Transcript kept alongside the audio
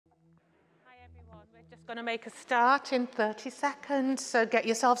Just going to make a start in 30 seconds, so get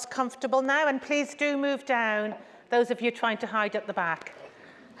yourselves comfortable now, and please do move down, those of you trying to hide at the back.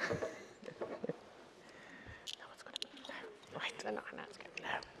 No one's going to move now. Right, they're not announced yet.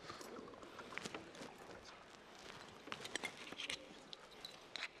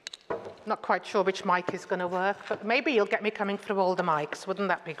 No. Not quite sure which mic is going to work, but maybe you'll get me coming through all the mics. Wouldn't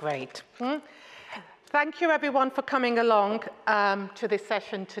that be great? Thank you, everyone, for coming along to this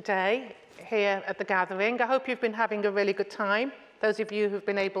session today here at the gathering. I hope you've been having a really good time. Those of you who've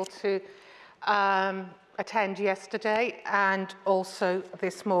been able to attend yesterday and also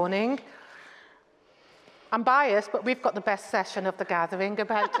this morning. I'm biased, but we've got the best session of the gathering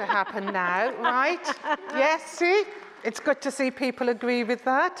about to happen now, right? Yes, see? It's good to see people agree with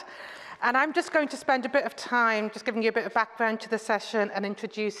that. And I'm just going to spend a bit of time just giving you a bit of background to the session and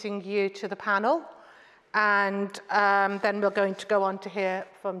introducing you to the panel. And then we're going to go on to hear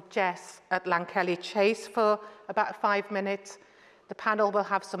from Jess at Lankelly Chase for about 5 minutes. The panel will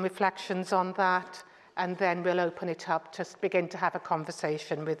have some reflections on that, and then we'll open it up to begin to have a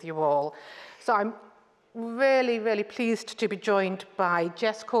conversation with you all. So I'm really, really pleased to be joined by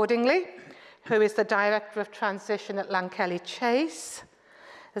Jess Cordingley, who is the Director of Transition at Lankelly Chase,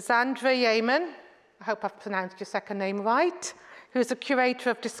 Zandra Yeaman, I hope I've pronounced your second name right, who's a Curator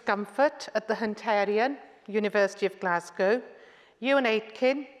of Discomfort at the Hunterian, University of Glasgow, Ewan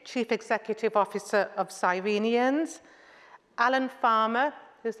Aitken, Chief Executive Officer of Cyrenians, Alan Farmer,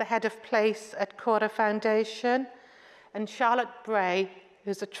 who's the Head of Place at Cora Foundation, and Charlotte Bray,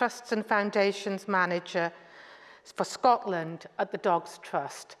 who's the Trusts and Foundations Manager for Scotland at the Dogs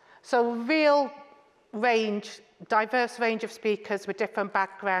Trust. So real range, diverse range of speakers with different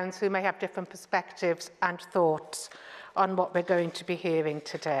backgrounds who may have different perspectives and thoughts on what we're going to be hearing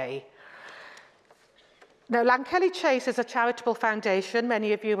today. Now, Lankelly Chase is a charitable foundation.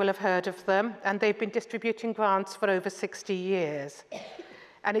 Many of you will have heard of them, and they've been distributing grants for over 60 years.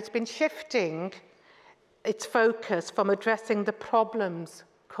 And it's been shifting its focus from addressing the problems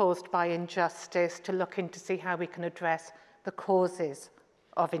caused by injustice to looking to see how we can address the causes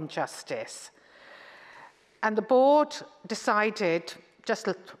of injustice. And the board decided just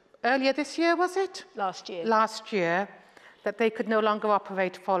earlier this year, was it? Last year. Last year, that they could no longer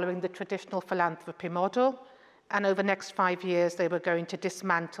operate following the traditional philanthropy model, and over the next 5 years they were going to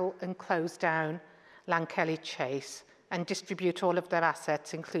dismantle and close down Lankelly Chase and distribute all of their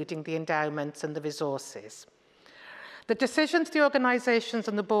assets, including the endowments and the resources. The decisions the organisations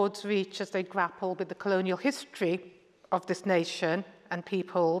and the boards reach as they grapple with the colonial history of this nation and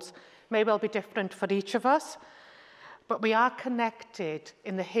peoples may well be different for each of us, but we are connected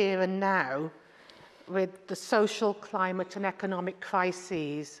in the here and now with the social, climate and economic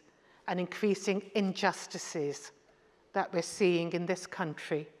crises and increasing injustices that we're seeing in this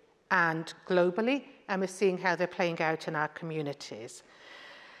country and globally, and we're seeing how they're playing out in our communities.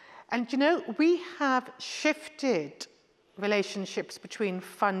 And you know, we have shifted relationships between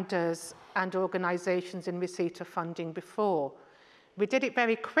funders and organisations in receipt of funding before. We did it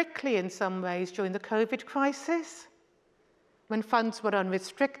very quickly in some ways during the COVID crisis, when funds were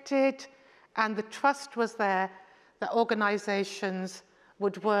unrestricted, and the trust was there that organisations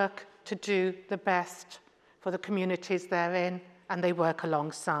would work to do the best for the communities they're in, and they work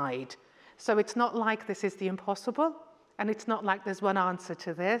alongside. So it's not like this is the impossible, and it's not like there's one answer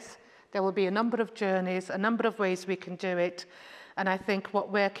to this. There will be a number of journeys, a number of ways we can do it, and I think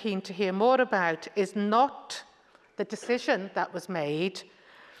what we're keen to hear more about is not the decision that was made,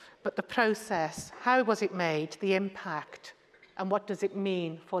 but the process. How was it made, the impact, and what does it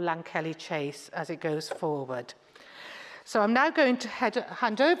mean for Lankelly Chase as it goes forward? So I'm now going to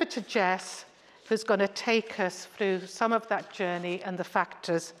hand over to Jess, who's going to take us through some of that journey and the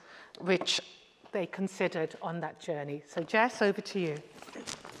factors which they considered on that journey. So Jess, over to you.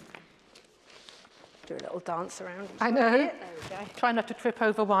 Do a little dance around. I know. There we go. Try not to trip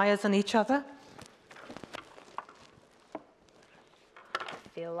over wires on each other.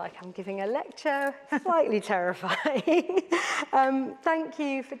 Feel like I'm giving a lecture, slightly terrifying. Thank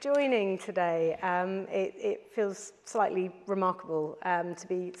you for joining today. It feels slightly remarkable to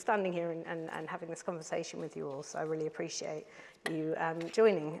be standing here and having this conversation with you all, so I really appreciate you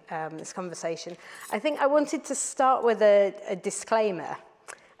joining this conversation. I think I wanted to start with a disclaimer,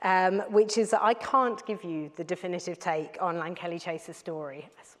 which is that I can't give you the definitive take on Lankelly Chase's story.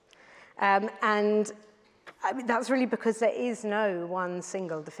 And I mean, that's really because there is no one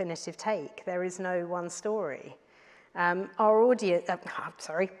single definitive take. There is no one story. Our audience,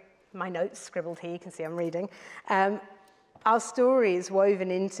 sorry, my notes scribbled here, you can see I'm reading. Our story is woven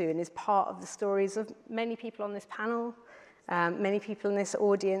into and is part of the stories of many people on this panel, many people in this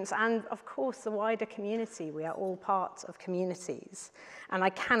audience, and of course the wider community. We are all part of communities. And I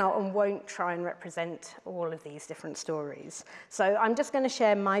cannot and won't try and represent all of these different stories. So I'm just going to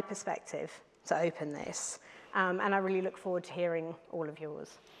share my perspective to open this. And I really look forward to hearing all of yours.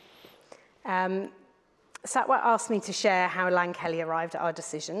 Satwat asked me to share how Lankelly arrived at our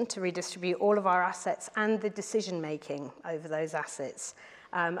decision to redistribute all of our assets and the decision-making over those assets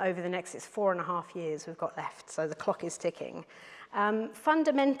over the next 4.5 years we've got left, so the clock is ticking.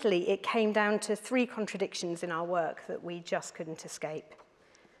 Fundamentally, it came down to 3 contradictions in our work that we just couldn't escape.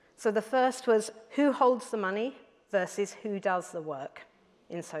 So the first was who holds the money versus who does the work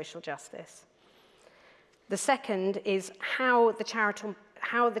in social justice. The second is how the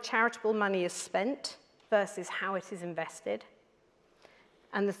charitable money is spent versus how it is invested.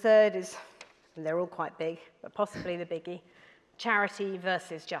 And the third is, and they're all quite big, but possibly the biggie, charity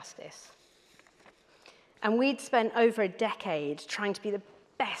versus justice. And we'd spent over a decade trying to be the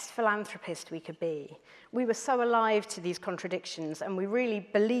best philanthropist we could be. We were so alive to these contradictions, and we really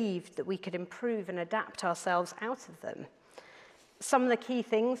believed that we could improve and adapt ourselves out of them. Some of the key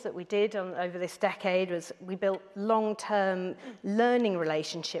things that we did over this decade was we built long-term learning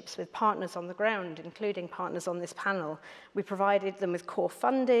relationships with partners on the ground, including partners on this panel. We provided them with core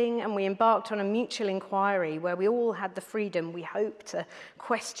funding, and we embarked on a mutual inquiry where we all had the freedom, we hope, to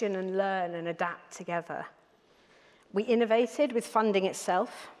question and learn and adapt together. We innovated with funding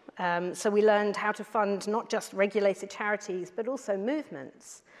itself, so we learned how to fund not just regulated charities, but also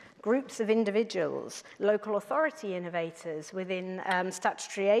movements, groups of individuals, local authority innovators within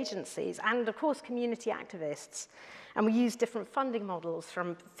statutory agencies, and of course community activists. And we used different funding models,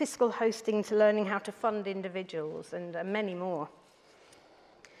 from fiscal hosting to learning how to fund individuals, and many more.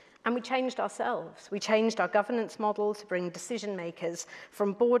 And we changed ourselves. We changed our governance model to bring decision makers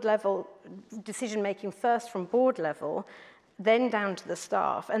from board level, decision making first from board level, then down to the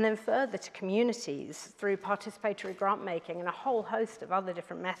staff, and then further to communities through participatory grant making and a whole host of other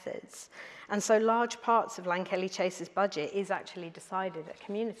different methods. And so large parts of Lankelly Chase's budget is actually decided at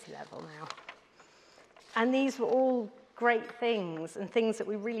community level now. And these were all great things, and things that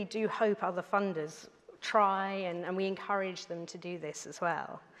we really do hope other funders try, and we encourage them to do this as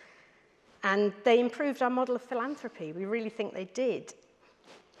well. And they improved our model of philanthropy. We really think they did.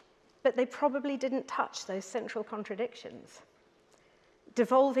 But they probably didn't touch those central contradictions.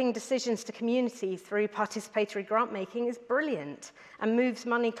 Devolving decisions to community through participatory grant making is brilliant and moves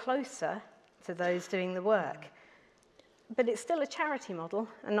money closer to those doing the work. But it's still a charity model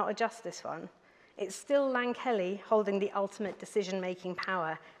and not a justice one. It's still Lankelly holding the ultimate decision-making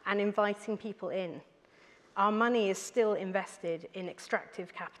power and inviting people in. Our money is still invested in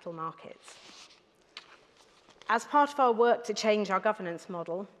extractive capital markets. As part of our work to change our governance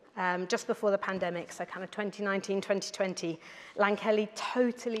model, just before the pandemic, so kind of 2019, 2020, Lankelly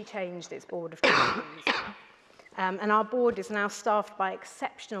totally changed its board of trustees. And our board is now staffed by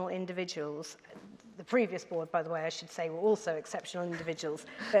exceptional individuals. The previous board, by the way, I should say, were also exceptional individuals.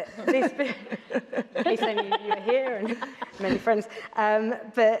 But this, in case any of you are here and many friends,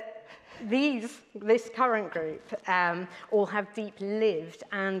 but this current group all have deep lived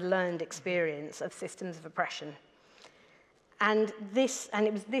and learned experience of systems of oppression. And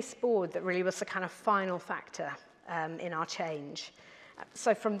it was this board that really was the kind of final factor in our change.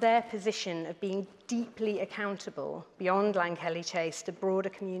 So from their position of being deeply accountable beyond Lankelly Chase to broader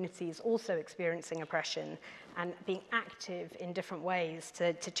communities also experiencing oppression and being active in different ways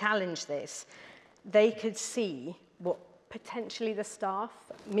to challenge this, they could see what potentially the staff,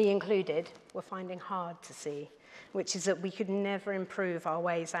 me included, were finding hard to see, which is that we could never improve our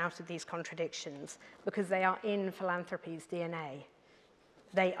ways out of these contradictions because they are in philanthropy's DNA.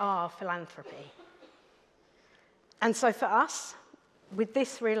 They are philanthropy. And so for us, with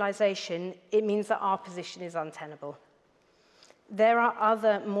this realization, it means that our position is untenable. There are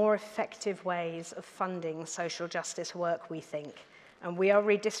other, more effective ways of funding social justice work, we think, and we are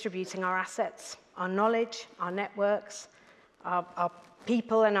redistributing our assets, our knowledge, our networks, our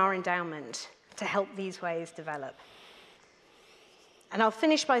people and our endowment to help these ways develop. And I'll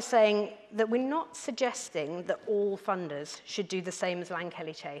finish by saying that we're not suggesting that all funders should do the same as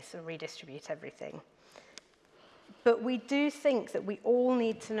Lankelly Chase and redistribute everything. But we do think that we all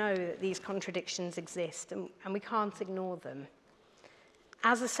need to know that these contradictions exist, and we can't ignore them.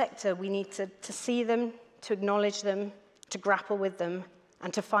 As a sector, we need to see them, to acknowledge them, to grapple with them,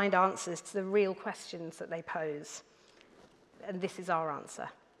 and to find answers to the real questions that they pose. And this is our answer.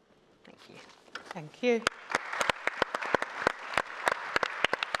 Thank you. Thank you.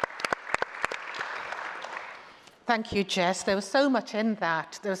 Thank you, Jess. There was so much in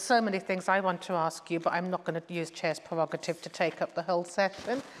that. There are so many things I want to ask you, but I'm not going to use Chair's prerogative to take up the whole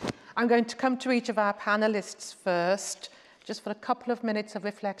session. I'm going to come to each of our panellists first, just for a couple of minutes of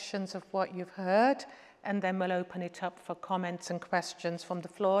reflections of what you've heard, and then we'll open it up for comments and questions from the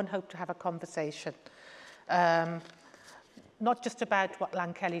floor and hope to have a conversation. Not just about what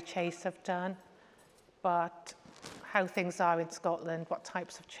Lankelly Chase have done, but how things are in Scotland, what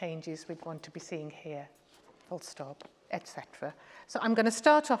types of changes we'd want to be seeing here, full stop, etc. So I'm going to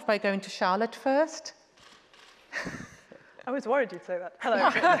start off by going to Charlotte first. I was worried you'd say that. Hello.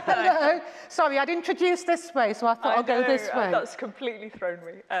 Hello. Sorry, I'd introduced this way, so I thought I'll go this way. That's completely thrown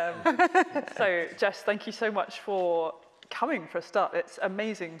me. So, Jess, thank you so much for coming for a start. It's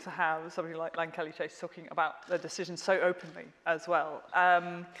amazing to have somebody like Lankelly Chase talking about the decision so openly as well.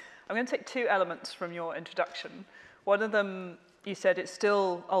 I'm going to take two elements from your introduction. One of them, you said it's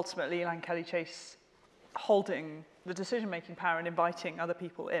still ultimately Lankelly Chase holding the decision-making power and inviting other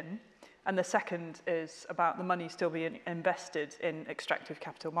people in. And the second is about the money still being invested in extractive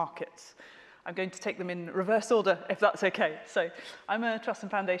capital markets. I'm going to take them in reverse order, if that's okay. So I'm a Trust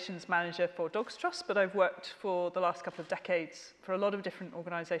and Foundations manager for Dogs Trust, but I've worked for the last couple of decades for a lot of different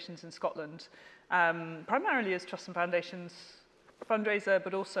organisations in Scotland, primarily as Trust and Foundations fundraiser,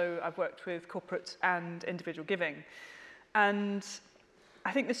 but also I've worked with corporate and individual giving. And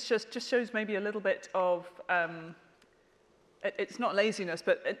I think this just shows maybe a little bit of, it's not laziness,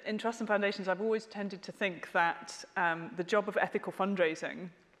 but in Trust and Foundations, I've always tended to think that the job of ethical fundraising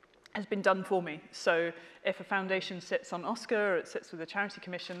has been done for me. So if a foundation sits on Oscar or it sits with a charity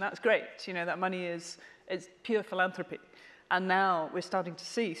commission, that's great. You know, that money is pure philanthropy. And now we're starting to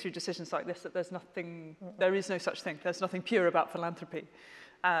see through decisions like this that there's nothing, there is no such thing. There's nothing pure about philanthropy.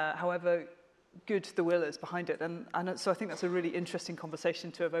 However good the will is behind it. And so I think that's a really interesting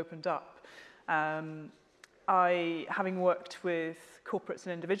conversation to have opened up. Having worked with corporates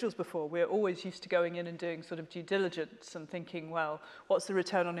and individuals before, we're always used to going in and doing sort of due diligence and thinking, well, what's the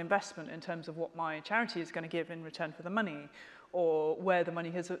return on investment in terms of what my charity is going to give in return for the money, or where the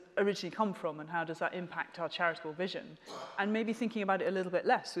money has originally come from and how does that impact our charitable vision, and maybe thinking about it a little bit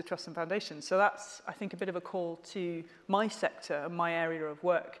less with Trust and Foundations. So that's, I think, a bit of a call to my sector and my area of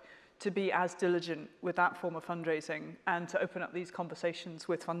work to be as diligent with that form of fundraising and to open up these conversations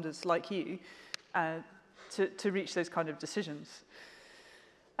with funders like you to reach those kind of decisions.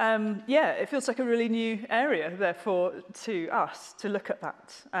 Yeah, it feels like a really new area, therefore, to us to look at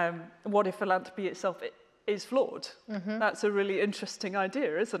that. What if philanthropy itself is flawed? Mm-hmm. That's a really interesting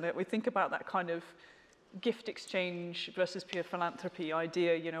idea, isn't it? We think about that kind of gift exchange versus pure philanthropy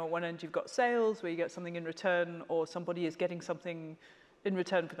idea. You know, at one end you've got sales where you get something in return, or somebody is getting something in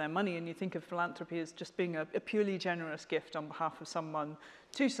return for their money, and you think of philanthropy as just being a purely generous gift on behalf of someone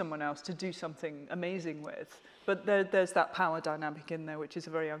to someone else to do something amazing with. But there's that power dynamic in there, which is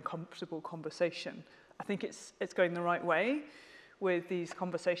a very uncomfortable conversation. I think it's going the right way with these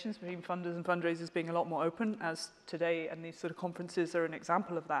conversations between funders and fundraisers being a lot more open, as today and these sort of conferences are an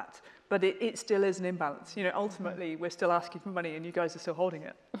example of that. But it still is an imbalance. You know, ultimately, we're still asking for money and you guys are still holding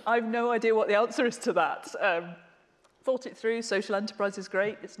it. I have no idea what the answer is to that. Thought it through. Social enterprise is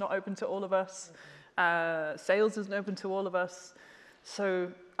great. It's not open to all of us. Sales isn't open to all of us.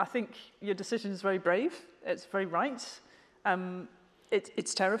 So I think your decision is very brave. It's very right.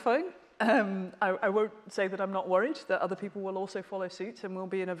 It's terrifying. I won't say that I'm not worried that other people will also follow suit and we'll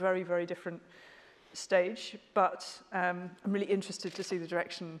be in a very, very different stage. But I'm really interested to see the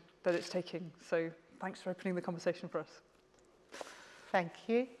direction that it's taking. So thanks for opening the conversation for us. Thank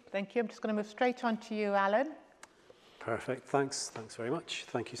you. Thank you. I'm just going to move straight on to you, Alan. Perfect. Thanks very much.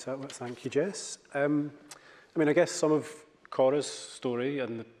 Thank you, Satwit. Thank you, Jess. I mean, I guess some of Cora's story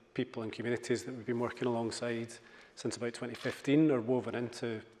and the people and communities that we've been working alongside since about 2015 are woven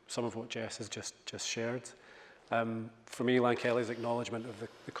into some of what Jess has just shared. For me, Lankelly's acknowledgement of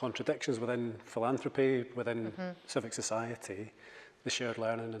the contradictions within philanthropy, within civic society, the shared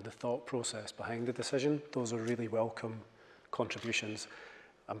learning and the thought process behind the decision, those are really welcome contributions.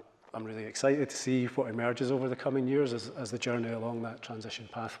 I'm really excited to see what emerges over the coming years as the journey along that transition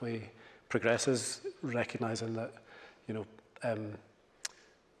pathway progresses, recognising that, you know,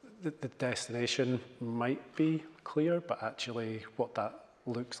 the destination might be clear, but actually what that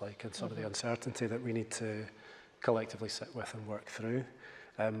looks like and some of the uncertainty that we need to collectively sit with and work through.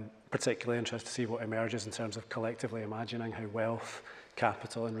 Particularly interested to see what emerges in terms of collectively imagining how wealth,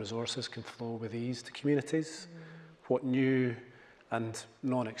 capital and resources can flow with ease to communities, what new and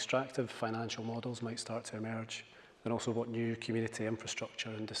non-extractive financial models might start to emerge, and also what new community infrastructure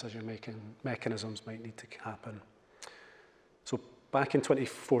and decision-making mechanisms might need to happen. So back in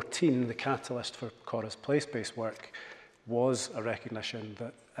 2014, the catalyst for Cora's place-based work was a recognition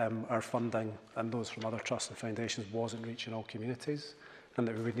that our funding and those from other trusts and foundations wasn't reaching all communities, and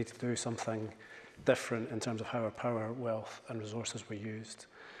that we would need to do something different in terms of how our power, wealth and resources were used.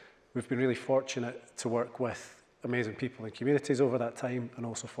 We've been really fortunate to work with amazing people in communities over that time, and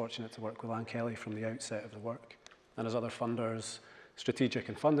also fortunate to work with Lankelly from the outset of the work. And as other funders, strategic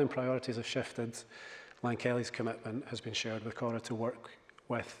and funding priorities have shifted, Lankelly's commitment has been shared with Cora to work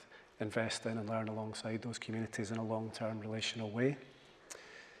with, invest in and learn alongside those communities in a long-term relational way.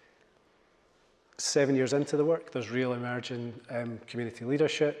 7 years into the work, there's real emerging community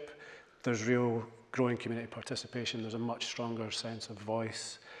leadership, there's real growing community participation, there's a much stronger sense of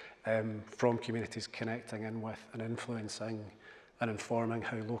voice from communities connecting in with and influencing and informing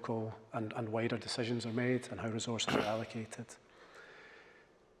how local and wider decisions are made and how resources are allocated.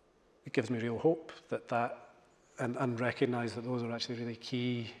 It gives me real hope and recognise that those are actually really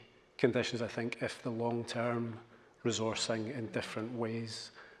key conditions, I think, if the long-term resourcing in different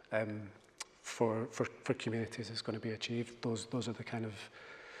ways for communities is going to be achieved. Those are the kind of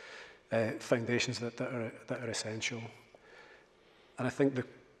foundations that are essential. And I think the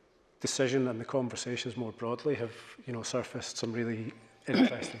decision and the conversations more broadly have, surfaced some really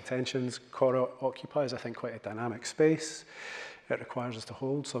interesting tensions. Cora occupies, I think, quite a dynamic space. It requires us to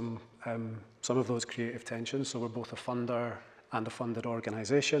hold some of those creative tensions. So we're both a funder and a funded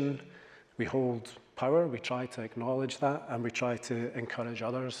organisation. We hold power, we try to acknowledge that, and we try to encourage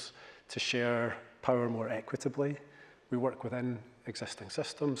others to share power more equitably. We work within existing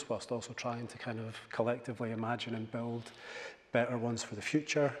systems whilst also trying to kind of collectively imagine and build better ones for the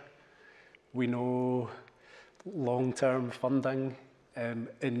future. We know long-term funding in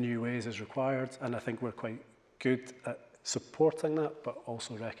new ways is required, and I think we're quite good at supporting that, but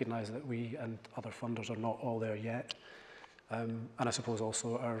also recognise that we and other funders are not all there yet. And I suppose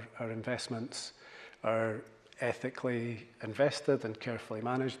also our investments are ethically invested and carefully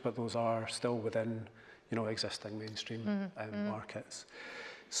managed, but those are still within, existing mainstream markets.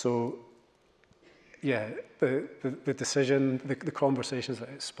 So, yeah, the decision, the conversations that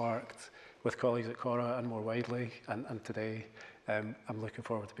it sparked with colleagues at Cora and more widely, and today, I'm looking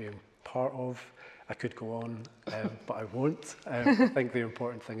forward to being part of. I could go on, but I won't. I think the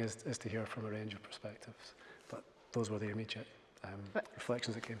important thing is to hear from a range of perspectives. But those were the immediate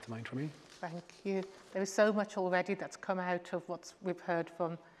reflections that came to mind for me. Thank you. There is so much already that's come out of what we've heard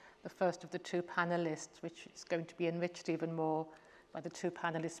from the first of the two panellists, which is going to be enriched even more by the two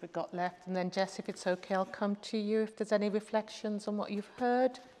panellists we've got left. And then, Jess, if it's okay, I'll come to you if there's any reflections on what you've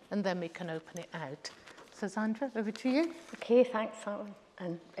heard, and then we can open it out. So, Sandra, over to you. Okay, thanks, Alan.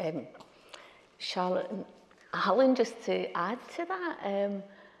 And Charlotte and Alan, just to add to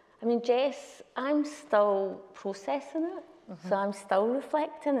that, Jess, I'm still processing it. So I'm still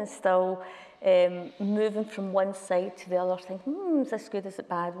reflecting and still moving from one side to the other, thinking, is this good, is it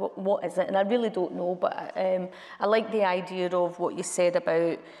bad, what is it? And I really don't know, but I like the idea of what you said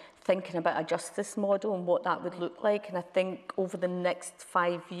about thinking about a justice model and what that would look like. And I think over the next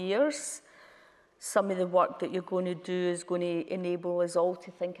 5 years, some of the work that you're going to do is going to enable us all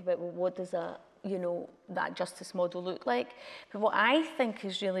to think about, well, what does that justice model look like? But what I think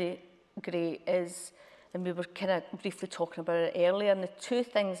is really great is, and we were kind of briefly talking about it earlier, and the two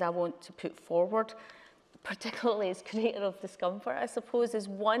things I want to put forward, particularly as creator of discomfort, I suppose, is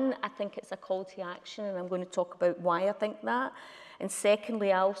one, I think it's a call to action, and I'm going to talk about why I think that. And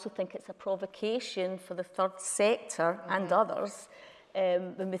secondly, I also think it's a provocation for the third sector and others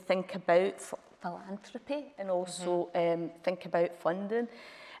when we think about philanthropy and also think about funding.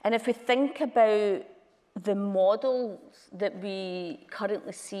 And if we think about the models that we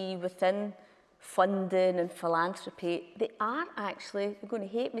currently see within funding and philanthropy, they are actually, you're going to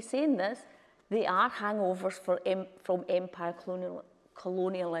hate me saying this, they are hangovers from empire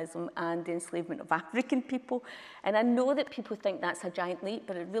colonialism and the enslavement of African people. And I know that people think that's a giant leap,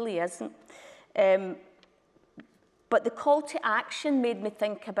 but it really isn't. But the call to action made me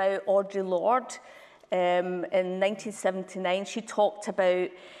think about Audre Lorde. In 1979, she talked about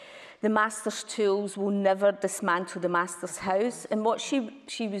the master's tools will never dismantle the master's house. And what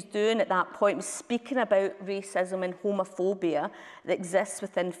she was doing at that point was speaking about racism and homophobia that exists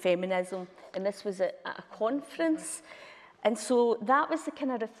within feminism. And this was at a conference. And so that was the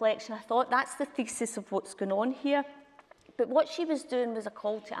kind of reflection. I thought that's the thesis of what's going on here. But what she was doing was a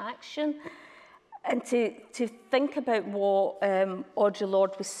call to action. And to think about what Audre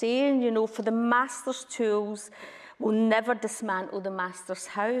Lorde was saying, for the master's tools will never dismantle the master's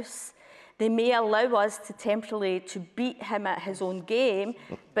house. They may allow us to temporarily to beat him at his own game,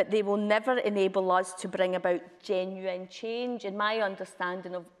 but they will never enable us to bring about genuine change. And my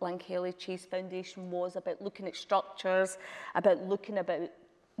understanding of Lankelly Chase Foundation was about looking at structures, about looking about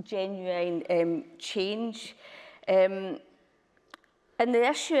genuine change. And the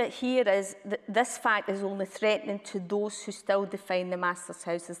issue here is that this fact is only threatening to those who still define the Master's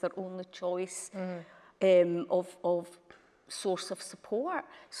House as their only choice of source of support.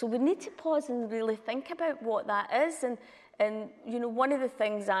 So we need to pause and really think about what that is. And you know, one of the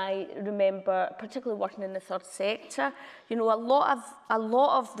things I remember, particularly working in the third sector, you know, a lot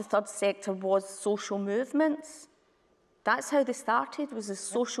of the third sector was social movements. That's how they started, was as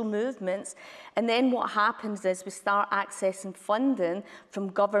social movements. And then what happens is we start accessing funding from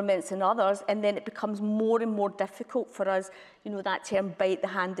governments and others, and then it becomes more and more difficult for us, you know, that term, bite the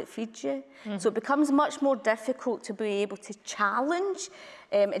hand that feeds you. So it becomes much more difficult to be able to challenge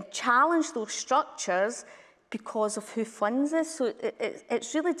and challenge those structures because of who funds us. So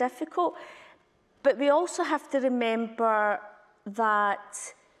it's really difficult. But we also have to remember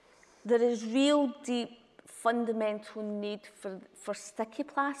that there is real deep fundamental need for sticky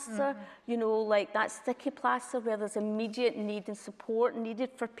plaster, you know, like that sticky plaster where there's immediate need and support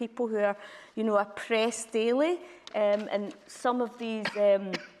needed for people who are, you know, oppressed daily. And some of these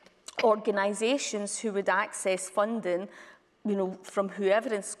organisations who would access funding, you know, from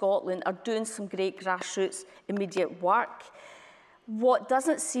whoever in Scotland are doing some great grassroots immediate work. What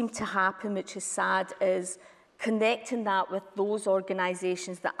doesn't seem to happen, which is sad, is connecting that with those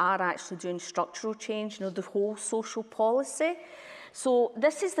organisations that are actually doing structural change, you know, the whole social policy. So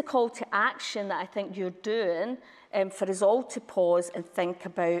this is the call to action that I think you're doing for us all to pause and think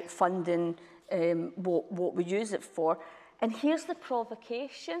about funding what we use it for. And here's the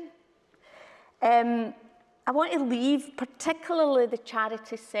provocation. I want to leave particularly the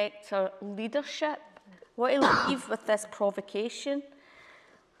charity sector leadership. I want to leave with this provocation.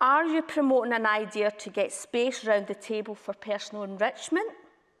 Are you promoting an idea to get space around the table for personal enrichment?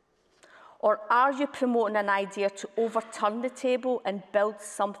 Or are you promoting an idea to overturn the table and build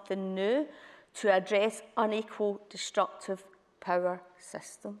something new to address unequal, destructive power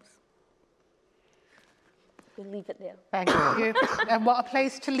systems? We'll leave it there. Thank you. And what a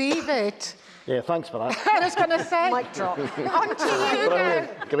place to leave it. Yeah, thanks for that. I was going to say, Mic drop. on to you now.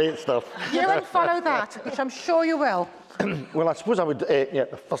 Great stuff. You and follow that, which I'm sure you will. Well, I suppose I would, yeah,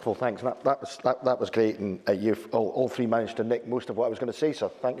 first of all, thanks. That was great, and you've all three managed to nick most of what I was going to say, so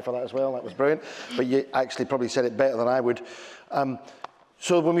thank you for that as well. That was brilliant. But you actually probably said it better than I would.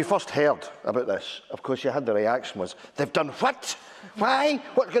 So when we first heard about this, of course, you had the reaction was, they've done what? Why?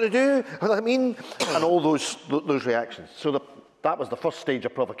 What going to do? What does that mean? And all those reactions. So that was the first stage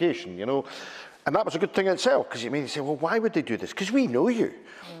of provocation, you know. And that was a good thing in itself, because you may say, well, why would they do this? Because we know you.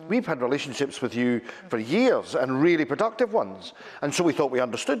 We've had relationships with you for years, and really productive ones. And so we thought we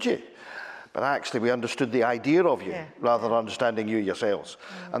understood you. But actually, we understood the idea of you, rather than understanding you yourselves.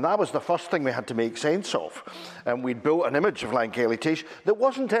 And that was the first thing we had to make sense of. And we'd built an image of Lankelly Chase that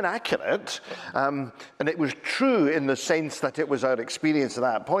wasn't inaccurate. And it was true in the sense that it was our experience at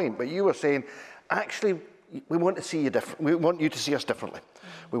that point. But you were saying, actually, we want to see you different. We want you to see us differently.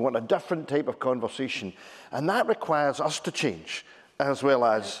 We want a different type of conversation. And that requires us to change as well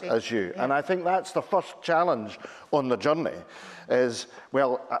as you. Yeah. And I think that's the first challenge on the journey is,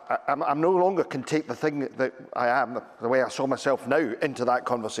 well, I'm no longer can take the thing that I am, the way I saw myself now, into that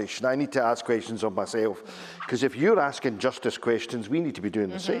conversation. I need to ask questions of myself. Because if you're asking justice questions, we need to be doing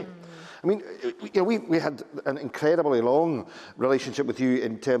the same. I mean, you know, we had an incredibly long relationship with you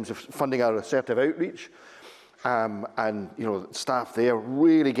in terms of funding our assertive outreach. And, you know, staff there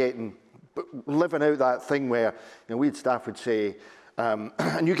really living out that thing where, you know, we had staff would say,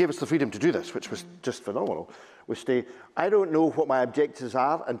 and you gave us the freedom to do this, which was just phenomenal, would say, I don't know what my objectives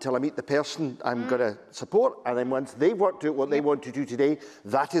are until I meet the person I'm going to support, and then once they've worked out what they want to do today,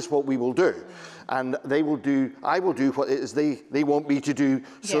 that is what we will do. And I will do what it is they want me to do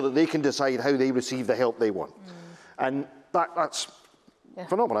so that they can decide how they receive the help they want. And that's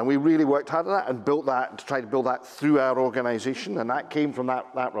phenomenal. And we really worked hard at that and built that, to try to build that through our organisation, and that came from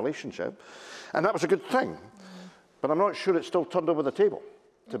that relationship. And that was a good thing. But I'm not sure it's still turned over the table,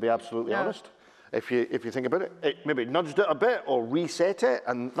 to be absolutely honest. If you think about it, it maybe nudged it a bit or reset it,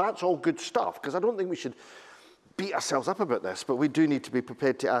 and that's all good stuff, because I don't think we should beat ourselves up about this, but we do need to be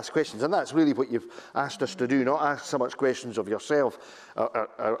prepared to ask questions, and that's really what you've asked us to do, not ask so much questions of yourself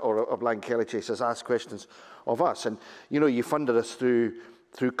or of Lankelly Chase, as ask questions of us. And you know, you funded us through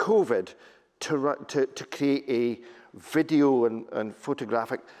COVID to create a video and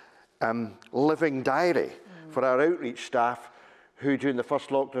photographic living diary for our outreach staff who during the first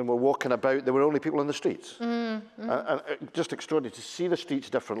lockdown were walking about, there were only people in the streets. Just extraordinary to see the streets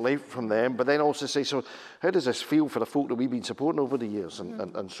differently from them, but then also say, so how does this feel for the folk that we've been supporting over the years,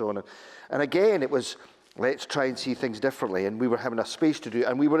 and so on. And again, it was, let's try and see things differently, and we were having a space to do,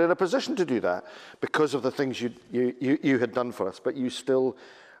 and we were in a position to do that because of the things you had done for us, but you still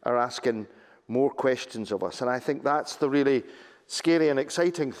are asking more questions of us. And I think that's the really scary and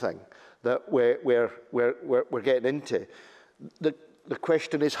exciting thing that we're getting into. The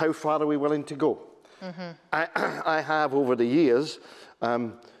question is, how far are we willing to go? I have, over the years,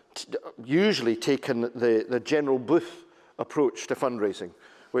 usually taken the General Booth approach to fundraising,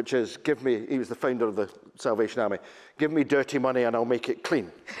 which is, he was the founder of the Salvation Army, give me dirty money and I'll make it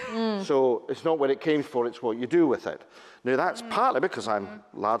clean. So it's not what it came for, it's what you do with it. Now that's partly because I'm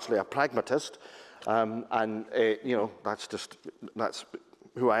largely a pragmatist, and you know, that's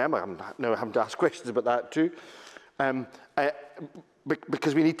who I am. I'm now having to ask questions about that too.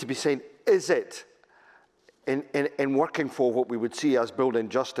 Because we need to be saying, is it in working for what we would see as building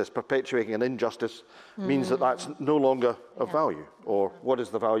justice, perpetuating an injustice means that that's no longer of value? Or what is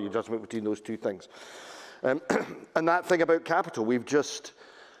the value judgment between those two things? And that thing about capital, we've just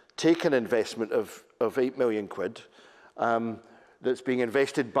taken investment of 8 million quid that's being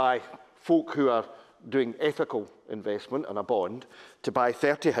invested by folk who are doing ethical investment and a bond to buy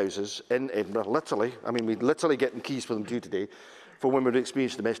 30 houses in Edinburgh, literally. I mean, we're literally getting keys for them too today, for women who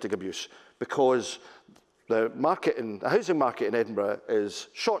experience domestic abuse, because the housing market in Edinburgh is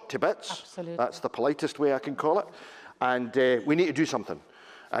shot to bits. Absolutely. That's the politest way I can call it. And we need to do something.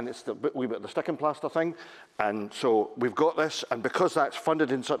 And it's the wee bit of the stick and plaster thing. And so we've got this, and because that's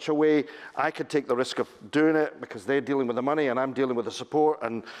funded in such a way, I could take the risk of doing it because they're dealing with the money and I'm dealing with the support,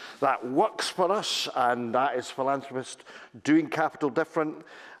 and that works for us, and that is philanthropists doing capital different,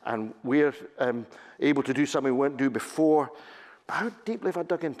 and we're able to do something we wouldn't do before. But how deeply have I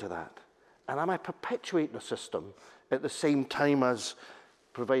dug into that? And am I perpetuating the system at the same time as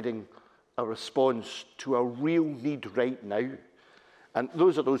providing a response to a real need right now? And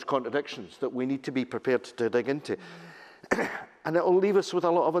those are those contradictions that we need to be prepared to dig into. And it'll leave us with a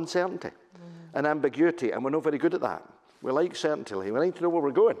lot of uncertainty and ambiguity, and we're not very good at that. We like certainty, we like to know where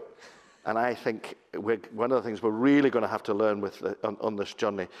we're going. And I think one of the things we're really going to have to learn on this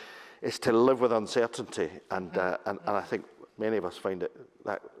journey is to live with uncertainty, and I think many of us find it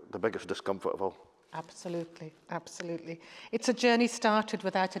the biggest discomfort of all. Absolutely, absolutely. It's a journey started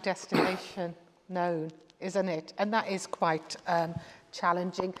without a destination known, isn't it? And that is quite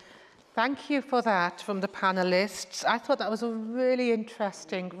challenging. Thank you for that from the panelists. I thought that was a really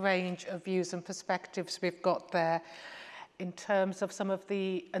interesting range of views and perspectives we've got there in terms of some of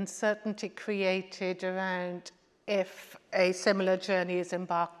the uncertainty created around if a similar journey is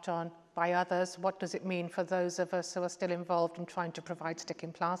embarked on by others. What does it mean for those of us who are still involved in trying to provide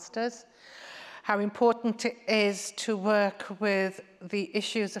sticking plasters? How important it is to work with the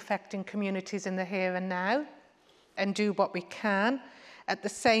issues affecting communities in the here and now and do what we can, at the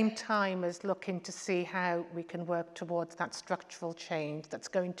same time as looking to see how we can work towards that structural change that's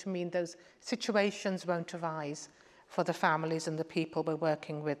going to mean those situations won't arise for the families and the people we're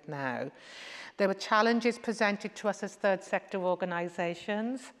working with now. There were challenges presented to us as third sector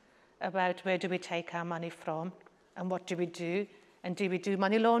organisations about where do we take our money from and what do we do, and do we do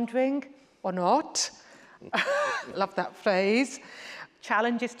money laundering or not? Love that phrase.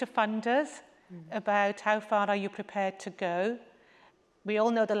 Challenges to funders about how far are you prepared to go. We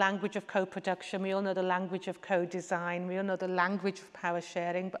all know the language of co-production, we all know the language of co-design, we all know the language of power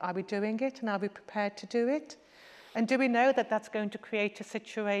sharing, but are we doing it, and are we prepared to do it? And do we know that that's going to create a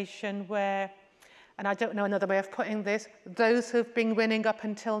situation where, and I don't know another way of putting this, those who've been winning up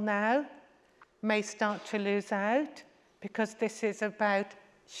until now may start to lose out, because this is about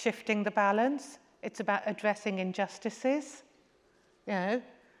shifting the balance, it's about addressing injustices. You know,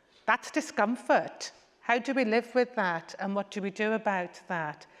 that's discomfort. How do we live with that, and what do we do about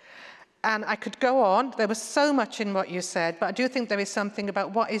that? And I could go on. There was so much in what you said, but I do think there is something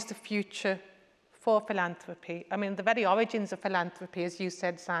about what is the future for philanthropy. I mean, the very origins of philanthropy, as you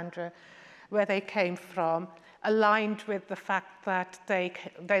said, Sandra, where they came from, aligned with the fact that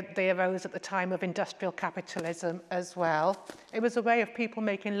they arose at the time of industrial capitalism as well. It was a way of people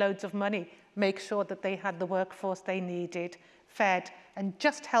making loads of money, make sure that they had the workforce they needed, fed, and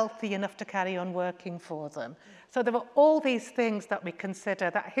just healthy enough to carry on working for them. So there were all these things that we consider.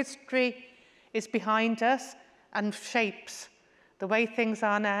 That history is behind us and shapes the way things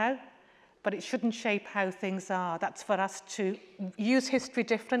are now, but it shouldn't shape how things are. That's for us to use history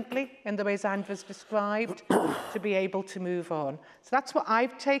differently in the ways Andrew's described to be able to move on. So that's what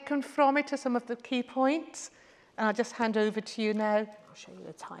I've taken from it as some of the key points. And I'll just hand over to you now. I'll show you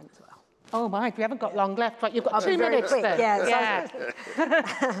the time as well. Oh my, we haven't got long left. Right, you've got 2 very minutes quick, then. yeah,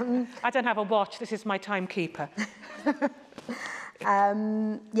 I don't have a watch. This is my timekeeper.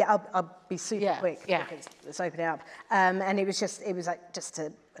 Yeah, I'll be super quick. Yeah. Because let's open it up. And it was like just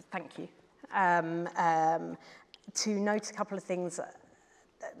a thank you. To note a couple of things that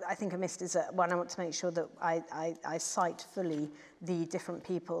I think I missed is that one, I want to make sure that I cite fully the different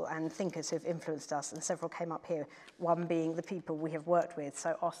people and thinkers who have influenced us, and several came up here, one being the people we have worked with.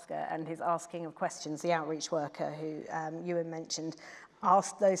 So Oscar and his asking of questions, the outreach worker who Ewan mentioned,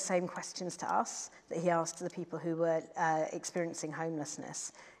 asked those same questions to us that he asked to the people who were experiencing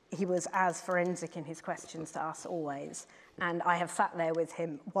homelessness. He was as forensic in his questions to us always, and I have sat there with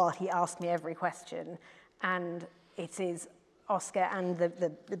him while he asked me every question, and it is Oscar and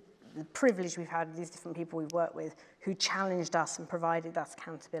the privilege we've had with these different people we've worked with who challenged us and provided us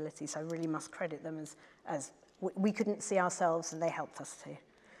accountability. So I really must credit them as we couldn't see ourselves and they helped us to.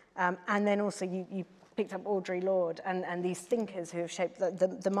 And then also you picked up Audrey Lord and these thinkers who have shaped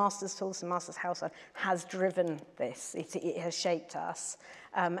the Masters Tools and Masters Household has driven this. It has shaped us.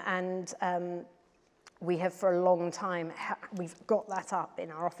 We have for a long time, we've got that up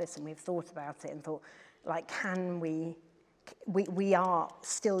in our office and we've thought about it and thought, like, can we are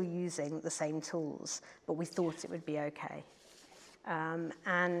still using the same tools, but we thought it would be okay. And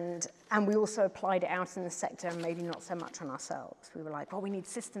we also applied it out in the sector and maybe not so much on ourselves. We were like, well, we need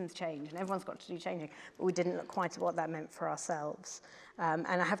systems change and everyone's got to do changing, but we didn't look quite at what that meant for ourselves. And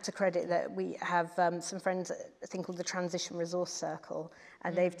I have to credit that we have some friends at a thing called the Transition Resource Circle,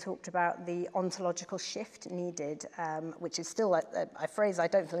 and they've talked about the ontological shift needed, which is still a phrase I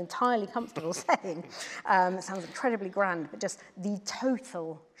don't feel entirely comfortable saying. It sounds incredibly grand, but just the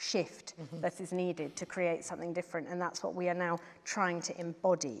total shift that is needed to create something different. And that's what we are now trying to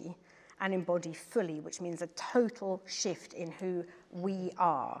embody, and embody fully, which means a total shift in who we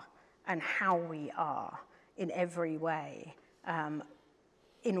are and how we are in every way.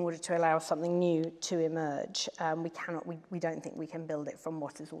 In order to allow something new to emerge, we don't think we can build it from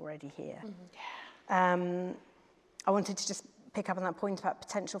what is already here. I wanted to just pick up on that point about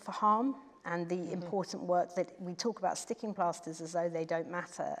potential for harm and the important work that we talk about sticking plasters as though they don't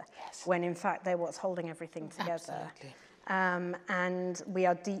matter, when in fact they're what's holding everything together. And we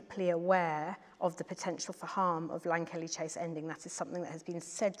are deeply aware of the potential for harm of Lankelly Chase ending. That is something that has been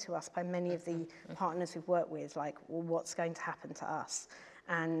said to us by many of the partners we've worked with, like, well, what's going to happen to us?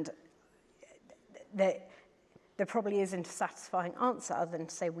 And there probably isn't a satisfying answer other than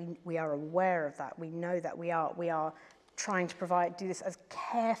to say we are aware of that. We know that we are trying to do this as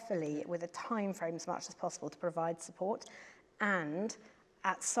carefully with a time frame as much as possible to provide support. And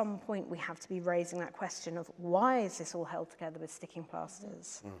at some point we have to be raising that question of why is this all held together with sticking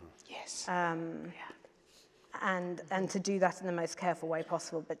plasters? Yes. And to do that in the most careful way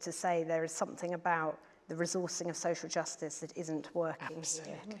possible, but to say there is something about the resourcing of social justice that isn't working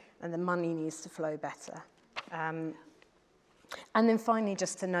here, and the money needs to flow better. And then finally,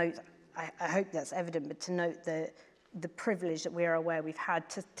 just to note, I hope that's evident, but to note the privilege that we are aware we've had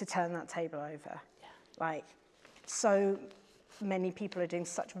to turn that table over. Like, so many people are doing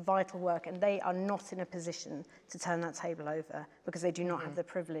such vital work and they are not in a position to turn that table over because they do not have the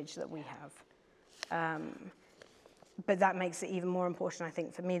privilege that we have. But that makes it even more important, I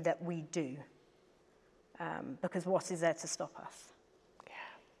think, for me, that we do. Because what is there to stop us?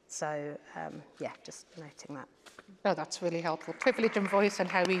 So, just noting that. No, that's really helpful. Privilege and voice and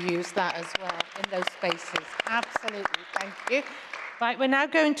how we use that as well in those spaces. Absolutely, thank you. Right, we're now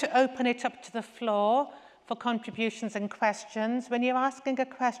going to open it up to the floor for contributions and questions. When you're asking a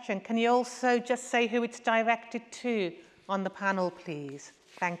question, can you also just say who it's directed to on the panel, please?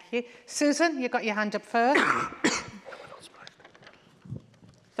 Thank you. Susan, you got your hand up first.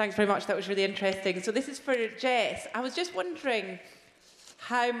 Thanks very much. That was really interesting. So this is for Jess. I was just wondering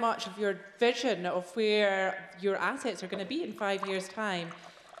how much of your vision of where your assets are going to be in 5 years' time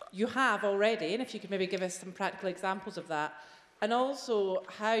you have already, and if you could maybe give us some practical examples of that, and also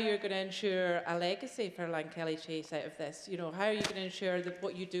how you're going to ensure a legacy for Lankelly Chase out of this. You know, how are you going to ensure that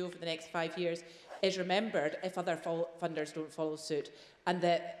what you do over the next 5 years is remembered if other funders don't follow suit, and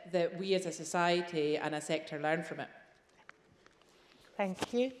that we as a society and a sector learn from it?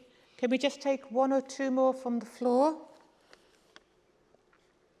 Thank you. Can we just take one or two more from the floor?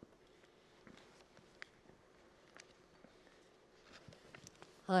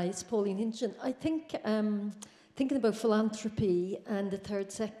 Hi, it's Pauline Hinchon. I think, thinking about philanthropy and the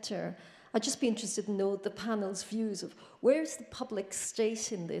third sector, I'd just be interested to know the panel's views of where's the public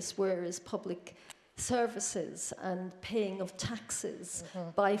state in this, where is public services and paying of taxes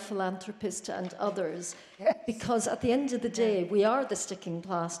by philanthropists and others. Because at the end of the day, we are the sticking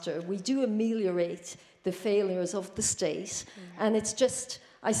plaster. We do ameliorate the failures of the state. And it's just,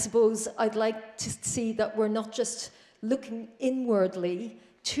 I suppose, I'd like to see that we're not just looking inwardly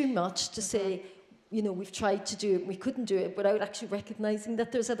too much to say, you know, we've tried to do it, we couldn't do it, without actually recognising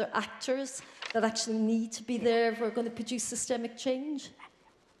that there's other actors that actually need to be there if we're going to produce systemic change.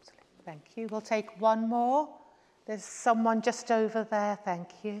 Thank you. We'll take one more. There's someone just over there. Thank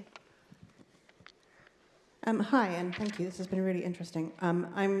you. Hi, and thank you. This has been really interesting.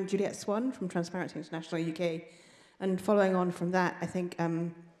 I'm Juliette Swan from Transparency International UK. And following on from that, I think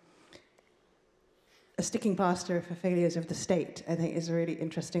a sticking plaster for failures of the state, I think, is a really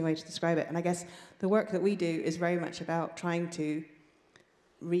interesting way to describe it. And I guess the work that we do is very much about trying to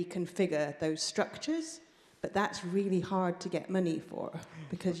reconfigure those structures, but that's really hard to get money for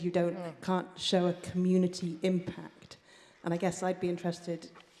because you can't show a community impact. And I guess I'd be interested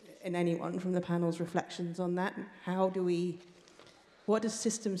in anyone from the panel's reflections on that. What does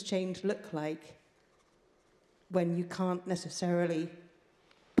systems change look like when you can't necessarily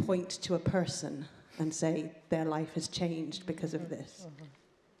point to a person and say their life has changed because of this?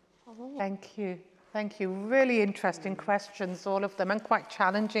 Thank you. Thank you. Really interesting questions, all of them, and quite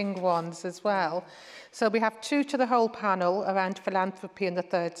challenging ones as well. So we have two to the whole panel around philanthropy in the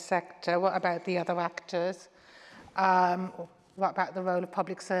third sector. What about the other actors? What about the role of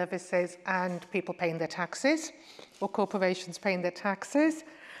public services and people paying their taxes, or corporations paying their taxes?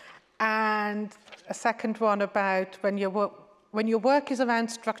 And a second one about when your work is around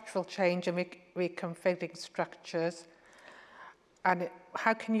structural change and reconfiguring structures, and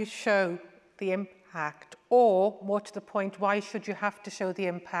how can you show the impact? Or, more to the point, why should you have to show the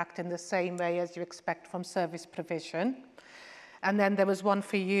impact in the same way as you expect from service provision? And then there was one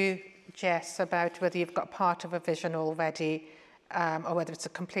for you, Jess, about whether you've got part of a vision already, or whether it's a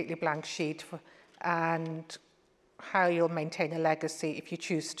completely blank sheet, and how you'll maintain a legacy if you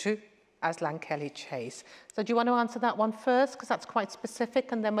choose to, as Lankelly Chase. So do you want to answer that one first, because that's quite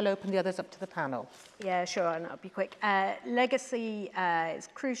specific, and then we'll open the others up to the panel? Yeah, sure, and I'll be quick. Legacy is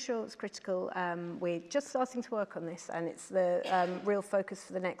crucial, it's critical. We're just starting to work on this, and it's the real focus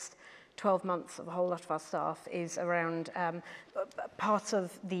for the next 12 months of a whole lot of our staff is around part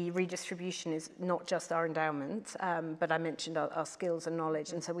of the redistribution is not just our endowment, but I mentioned our skills and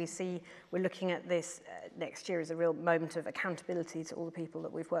knowledge. And so we're looking at this next year as a real moment of accountability to all the people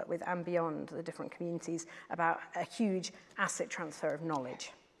that we've worked with and beyond the different communities about a huge asset transfer of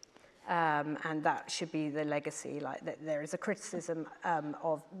knowledge. And that should be the legacy. Like there is a criticism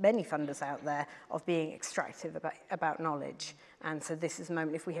of many funders out there of being extractive about knowledge. And so this is a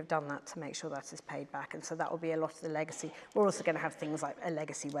moment, if we have done that, to make sure that is paid back. And so that will be a lot of the legacy. We're also going to have things like a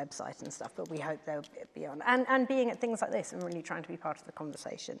legacy website and stuff, but we hope they'll be on. And being at things like this and really trying to be part of the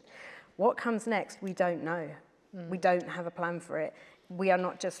conversation. What comes next, we don't know. We don't have a plan for it. We are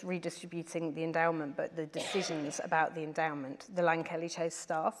not just redistributing the endowment, but the decisions about the endowment. The Lankelly Chase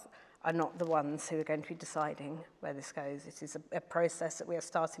staff are not the ones who are going to be deciding where this goes. It is a process that we are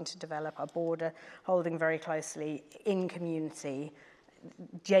starting to develop. Our board are holding very closely in community,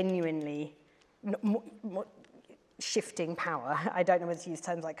 genuinely shifting power. I don't know whether to use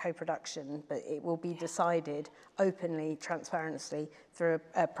terms like co-production, but it will be decided openly, transparently through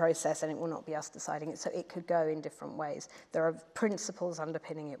a process, and it will not be us deciding it. So it could go in different ways. There are principles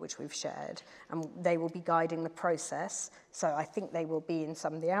underpinning it which we've shared, and they will be guiding the process. So I think they will be in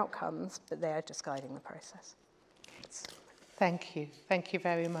some of the outcomes, but they are just guiding the process. Thank you. Thank you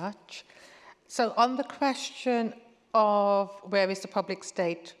very much. So on the question of where is the public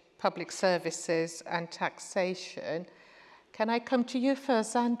state, public services and taxation, can I come to you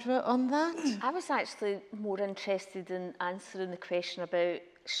first, Sandra, on that? I was actually more interested in answering the question about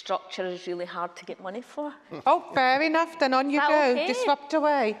structure is really hard to get money for. Oh, fair enough, then on you go, okay? disrupt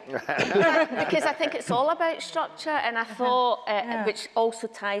away. Because I think it's all about structure, and I thought, which also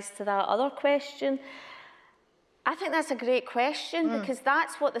ties to that other question, I think that's a great question because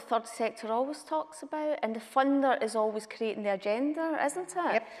that's what the third sector always talks about, and the funder is always creating the agenda, isn't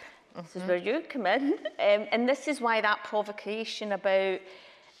it? Yep. This is where you come in, and this is why that provocation about,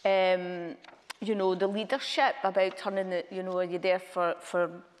 you know, the leadership, about turning the, you know, are you there for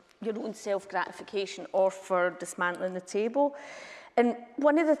your own self-gratification or for dismantling the table? And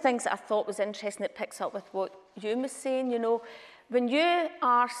one of the things that I thought was interesting that picks up with what you was saying, you know, when you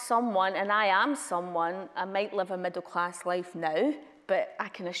are someone, and I am someone, I might live a middle-class life now, but I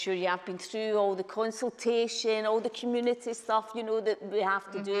can assure you I've been through all the consultation, all the community stuff, you know, that we have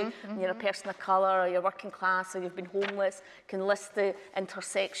to do. When you're a person of colour or you're working class or you've been homeless, can list the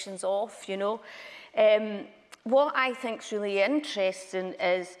intersections off, you know. What I think is really interesting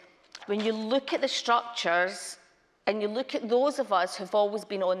is when you look at the structures and you look at those of us who've always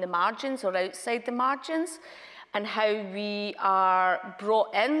been on the margins or outside the margins, and how we are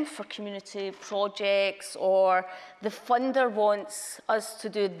brought in for community projects, or the funder wants us to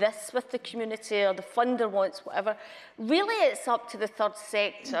do this with the community, or the funder wants whatever. Really, it's up to the third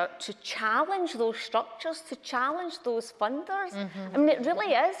sector to challenge those structures, to challenge those funders. I mean, it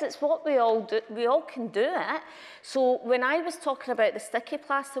really is. It's what we all do. We all can do it. So when I was talking about the sticky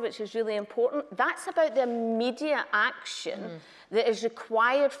plaster, which is really important, that's about the immediate action that is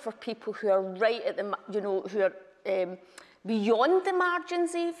required for people who are right at the, you know, who are beyond the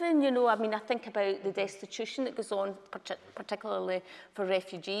margins even, you know. I mean, I think about the destitution that goes on, particularly for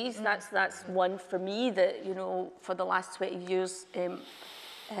refugees. That's one for me that, you know, for the last 20 years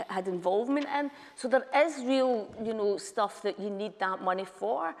had involvement in. So there is real, you know, stuff that you need that money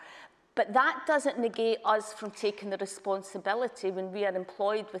for. But that doesn't negate us from taking the responsibility when we are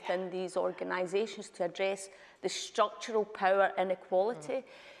employed within these organisations to address the structural power inequality.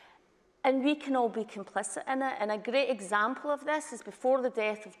 And we can all be complicit in it. And a great example of this is before the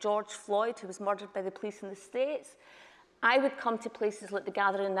death of George Floyd, who was murdered by the police in the States, I would come to places like The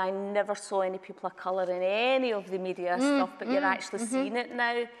Gathering and I never saw any people of colour in any of the media stuff, but you're actually seeing it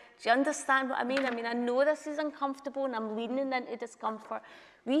now. Do you understand what I mean? I mean, I know this is uncomfortable and I'm leaning into discomfort.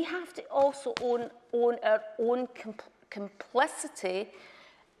 We have to also own our own complicity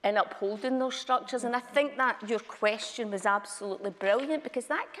in upholding those structures. And I think that your question was absolutely brilliant, because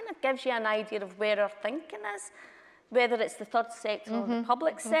that kind of gives you an idea of where our thinking is, whether it's the third sector or the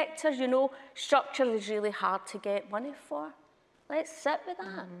public sector. You know, structure is really hard to get money for. Let's sit with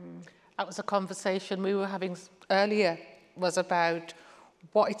that. That was a conversation we were having earlier, was about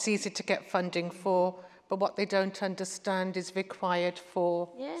what it's easy to get funding for, but what they don't understand is required for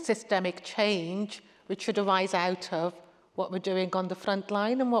systemic change, which should arise out of what we're doing on the front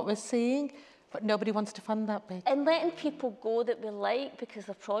line and what we're seeing, but nobody wants to fund that bit. And letting people go that we like because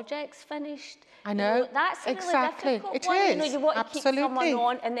the project's finished. I know, you know, that's a exactly. really difficult it one. is. You know, you want to keep Absolutely. someone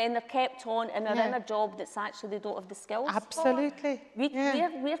on and then they're kept on and they're in a job that's actually they don't have the skills Absolutely.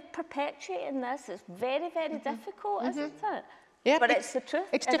 for. We're perpetuating this. It's very, very difficult, isn't it? Yeah, but it's the truth.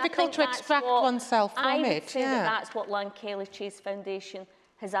 It's And difficult to extract oneself from I would it. say that that's what Lankelly Chase Foundation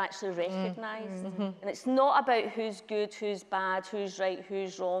has actually recognised. And it's not about who's good, who's bad, who's right,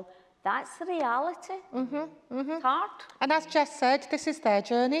 who's wrong. That's the reality. It's hard. And as Jess said, this is their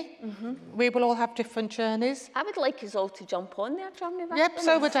journey. We will all have different journeys. I would like us all to jump on their journey with Yep, them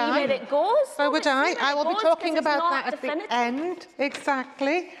so and would see I. where it goes. So would I. I will be talking about that at definitive. the end.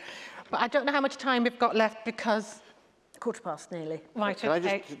 Exactly. But I don't know how much time we've got left because... 15:15 nearly. Right, Can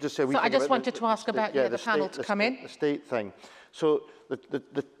okay. I just say a wee So I thing just about wanted to ask about the panel to come in. The state thing. So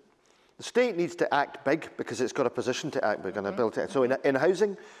the state needs to act big because it's got a position to act big and ability. So in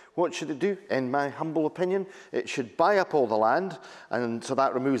housing, what should it do? In my humble opinion, it should buy up all the land, and so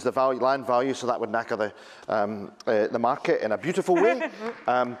that removes the land value, so that would knacker the market in a beautiful way,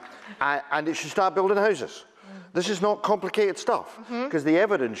 and it should start building houses. This is not complicated stuff, because the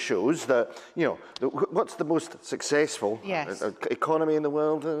evidence shows that, you know, what's the most successful economy in the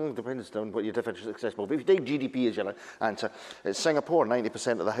world? Depends on what your definition of successful. But if you take GDP as your answer, it's Singapore.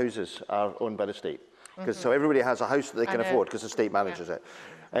 90% of the houses are owned by the state. Because so everybody has a house that they can afford because the state manages it.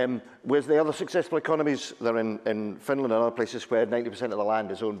 Whereas the other successful economies, they're in Finland and other places where 90% of the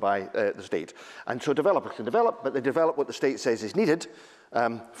land is owned by the state. And so developers can develop, but they develop what the state says is needed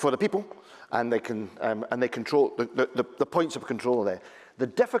for the people, and they control the points of control there. The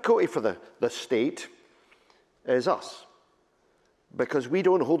difficulty for the state is us, because we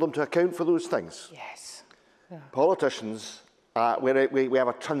don't hold them to account for those things. Yes. Yeah. Politicians, we have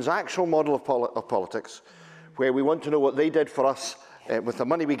a transactional model of politics, where we want to know what they did for us with the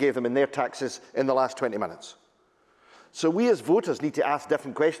money we gave them in their taxes in the last 20 minutes. So we as voters need to ask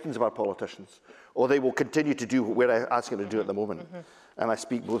different questions of our politicians, or they will continue to do what we're asking them to do at the moment. And I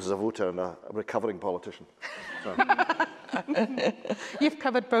speak both as a voter and a recovering politician. So. You've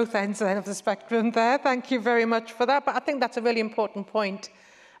covered both ends then of the spectrum there. Thank you very much for that. But I think that's a really important point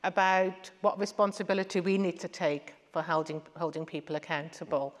about what responsibility we need to take for holding people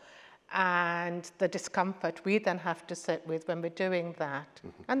accountable, and the discomfort we then have to sit with when we're doing that,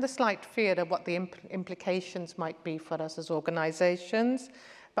 and the slight fear of what the implications might be for us as organisations.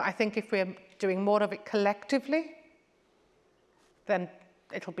 But I think if we're doing more of it collectively, then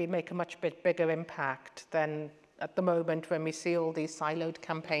it'll make a much bigger impact than at the moment when we see all these siloed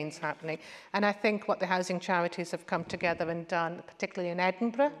campaigns happening. And I think what the housing charities have come together and done, particularly in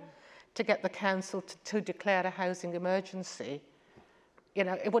Edinburgh, to get the council to declare a housing emergency, you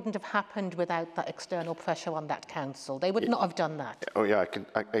know, it wouldn't have happened without that external pressure on that council. They would not have done that. Oh yeah,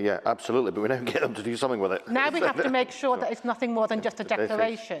 yeah, absolutely. But we now get them to do something with it. Now we have to make sure that it's nothing more than just a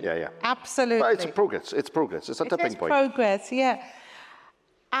declaration. Yeah, yeah. Absolutely. But it's progress. It's progress. It's a tipping point. It's progress, yeah.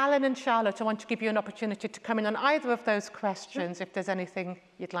 Alan and Charlotte, I want to give you an opportunity to come in on either of those questions if there's anything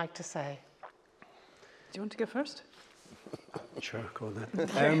you'd like to say. Do you want to go first? Sure, go on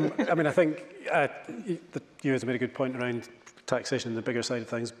then. I mean, I think you has made a good point around taxation and the bigger side of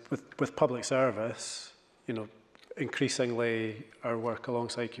things. With public service, you know, increasingly our work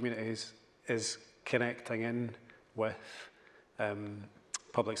alongside communities is connecting in with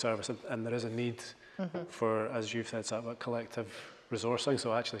public service, and there is a need for, as you've said, Satwa, collective resourcing.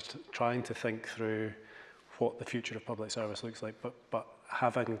 So actually trying to think through what the future of public service looks like, but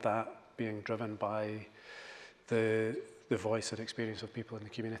having that being driven by the voice and experience of people in the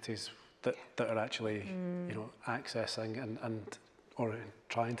communities that are actually, you know, accessing and or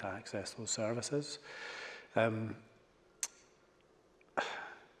trying to access those services. I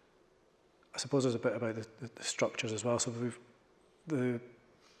suppose there's a bit about the structures as well. So the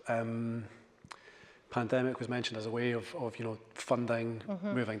pandemic was mentioned as a way of you know, funding,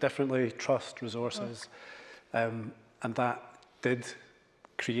 moving differently, trust, resources, and that did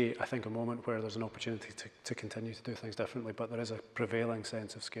create, I think, a moment where there's an opportunity to continue to do things differently, but there is a prevailing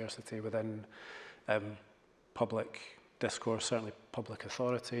sense of scarcity within public discourse, certainly public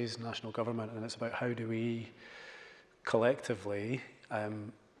authorities, national government, and it's about how do we collectively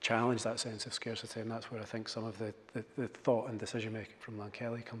challenge that sense of scarcity, and that's where I think some of the thought and decision making from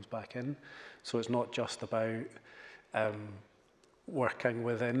Lankelly comes back in. So it's not just about working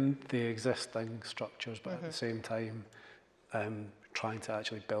within the existing structures, but at the same time trying to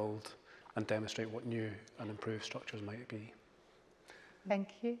actually build and demonstrate what new and improved structures might be. Thank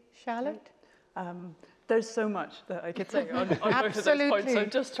you. Charlotte? There's so much that I could say on both of those points. So I'm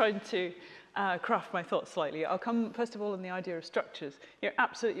just trying to craft my thoughts slightly. I'll come, first of all, on the idea of structures. You're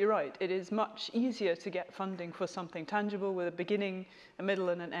absolutely right. It is much easier to get funding for something tangible with a beginning, a middle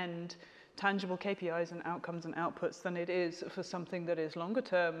and an end, tangible KPIs and outcomes and outputs than it is for something that is longer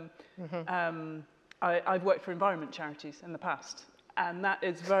term. I've worked for environment charities in the past, and that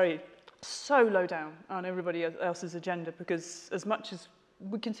is so low down on everybody else's agenda, because as much as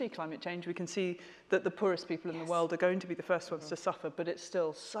we can see climate change, we can see that the poorest people in the world are going to be the first ones to suffer, but it's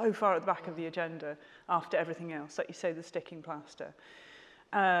still so far at the back of the agenda after everything else, like you say, the sticking plaster.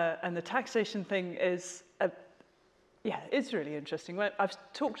 And the taxation thing is, it's really interesting. I've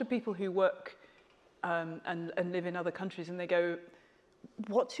talked to people who work and live in other countries, and they go,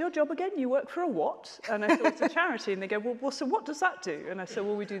 what's your job again? You work for a what? And I said, it's a charity. And they go, well, so what does that do? And I said,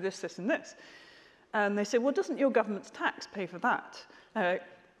 well, we do this, this, and this. And they say, well, doesn't your government's tax pay for that?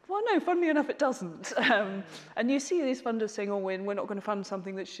 Well, no, funnily enough, it doesn't. And you see these funders saying, oh, we're not going to fund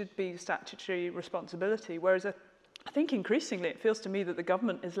something that should be statutory responsibility. Whereas I think increasingly it feels to me that the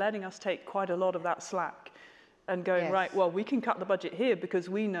government is letting us take quite a lot of that slack and going, right, well, we can cut the budget here because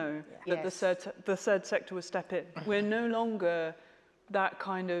we know that the third sector will step in. We're no longer that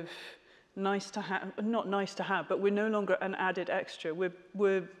kind of nice to have, not nice to have, but we're no longer an added extra.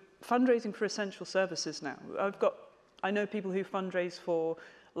 We're fundraising for essential services now. I know people who fundraise for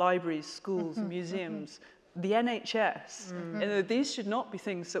libraries, schools, museums, the NHS. You know, these should not be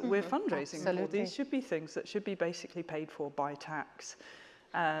things that we're fundraising for. These should be things that should be basically paid for by tax.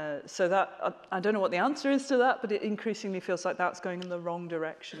 So that, I don't know what the answer is to that, but it increasingly feels like that's going in the wrong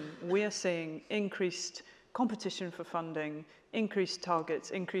direction. We're seeing increased competition for funding, increased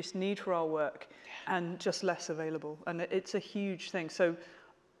targets, increased need for our work, and just less available. And it's a huge thing. So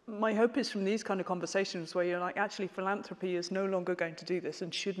my hope is from these kind of conversations where you're like, actually, philanthropy is no longer going to do this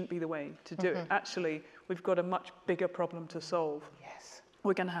and shouldn't be the way to do it. Actually, we've got a much bigger problem to solve. Yes.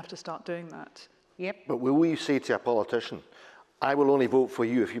 We're going to have to start doing that. Yep. But will we say to a politician, I will only vote for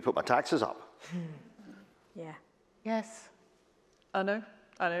you if you put my taxes up? Yeah. Yes. I know.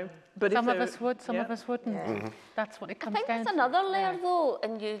 But some of us would, some of us wouldn't. That's what it comes down to. I think there's another layer, though,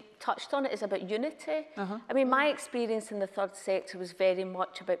 and you touched on it, is about unity. I mean, my experience in the third sector was very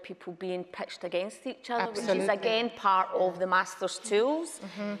much about people being pitched against each other, which is, again, part of the master's tools.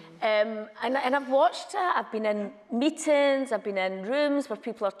 And I've watched it. I've been in meetings, I've been in rooms where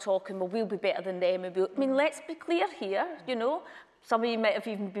people are talking, well, we'll be better than them. I mean, let's be clear here, you know. Some of you might have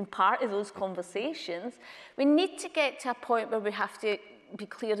even been part of those conversations. We need to get to a point where we have to be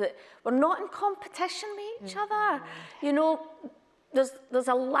clear that we're not in competition with each other. You know, there's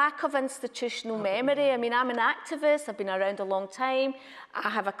a lack of institutional memory. I mean, I'm an activist, I've been around a long time. I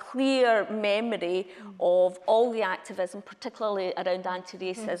have a clear memory of all the activism, particularly around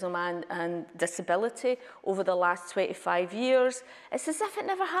anti-racism and disability over the last 25 years. It's as if it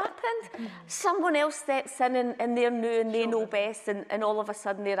never happened. Someone else steps in and they're new and they know best, and all of a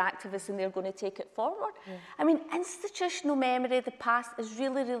sudden they're activists and they're going to take it forward. I mean, institutional memory of the past is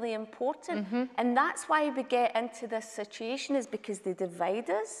really, really important. And that's why we get into this situation, is because they divide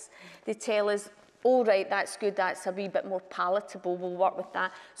us. They tell us, all right, that's good, that's a wee bit more palatable, we'll work with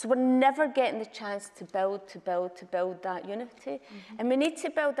that. So we're never getting the chance to build that unity. And we need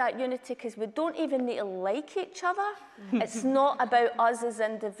to build that unity because we don't even need to like each other. It's not about us as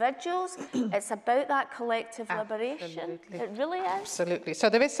individuals, it's about that collective liberation. It really is. Absolutely. So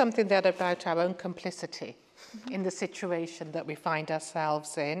there is something there about our own complicity in the situation that we find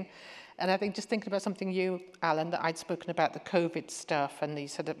ourselves in. And I think just thinking about something you, Alan, that I'd spoken about, the COVID stuff and the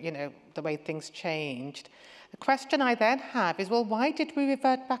sort of, you know, the way things changed. The question I then have is, well, why did we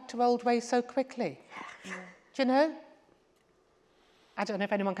revert back to old ways so quickly? Do you know? I don't know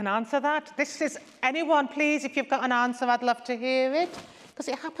if anyone can answer that. This is, anyone, please, if you've got an answer, I'd love to hear it. Because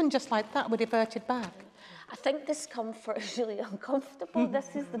it happened just like that, we reverted back. I think discomfort is really uncomfortable.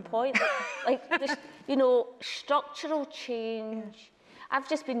 This is the point. Like, this, you know, structural change. I've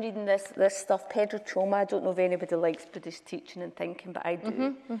just been reading this stuff, Pedro Choma. I don't know if anybody likes Buddhist teaching and thinking, but I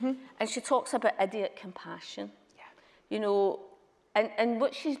do. And she talks about idiot compassion. You know, and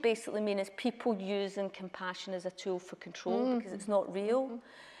what she's basically meaning is people using compassion as a tool for control because it's not real.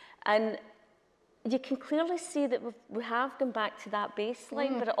 And you can clearly see that we have gone back to that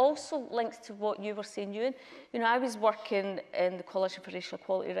baseline, but it also links to what you were saying, Ewan. You know, I was working in the Coalition for Racial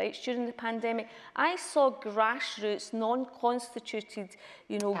Equality Rights during the pandemic. I saw grassroots, non-constituted,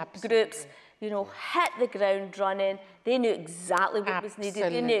 you know, groups, you know, hit the ground running. They knew exactly what was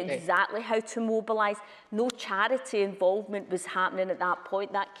needed. They knew exactly how to mobilise. No charity involvement was happening at that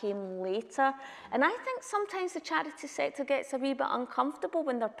point. That came later. And I think sometimes the charity sector gets a wee bit uncomfortable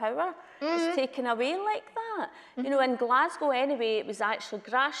when their power is taken away like that. You know, in Glasgow anyway, it was actually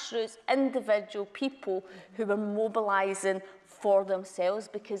grassroots, individual people who were mobilising for themselves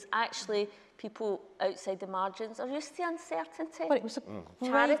because actually people outside the margins are used to uncertainty. Well, it was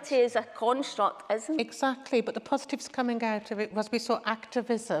charity is a construct, isn't it? Exactly, but the positives coming out of it was we saw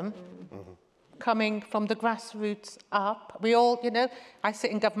activism coming from the grassroots up. We all, you know, I sit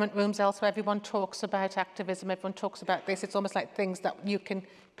in government rooms elsewhere, everyone talks about activism, everyone talks about this. It's almost like things that you can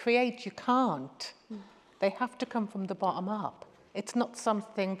create, you can't. They have to come from the bottom up. It's not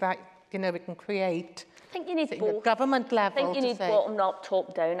something that, you know, we can create. I think you need both. Government level. I think you need bottom up,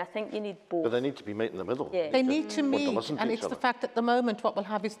 top down. I think you need both. But they need to be met in the middle. Yeah. They need to meet, and it's the fact at the moment what we'll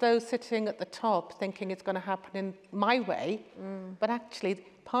have is those sitting at the top thinking it's going to happen in my way, but actually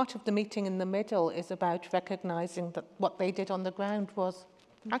part of the meeting in the middle is about recognising that what they did on the ground was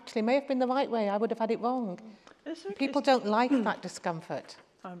actually may have been the right way. I would have had it wrong. People don't like that discomfort.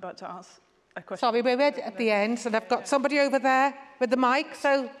 I'm about to ask a question. Sorry, we're ready at the end, and I've got somebody over there with the mic,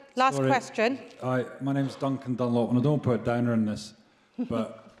 so last question. My name's Duncan Dunlop, and I don't put a downer in this,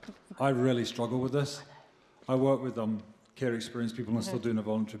 but I really struggle with this. I work with care experienced people, and I'm still doing a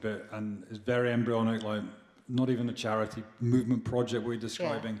voluntary bit, and it's very embryonic, like not even a charity movement project we're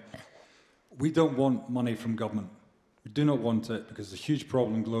describing. Yeah. We don't want money from government. We do not want it because it's a huge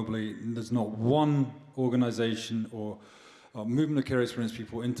problem globally. There's not one organisation or movement of care experienced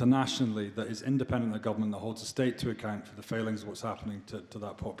people internationally that is independent of government that holds the state to account for the failings of what's happening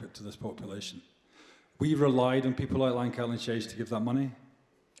to this population. We relied on people like Lankelly Chase to give that money.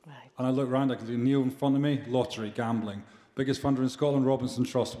 Right. And I look around, I can see Neil in front of me, lottery, gambling. Biggest funder in Scotland, Robinson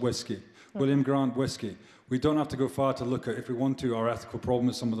Trust, whiskey. William Grant, whiskey. We don't have to go far to look at, if we want to, our ethical problem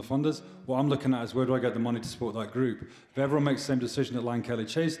with some of the funders. What I'm looking at is where do I get the money to support that group? If everyone makes the same decision that Lankelly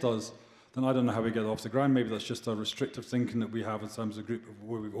Chase does, then I don't know how we get it off the ground. Maybe that's just a restrictive thinking that we have in terms of a group of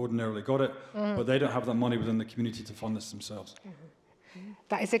where we've ordinarily got it, but they don't have that money within the community to fund this themselves.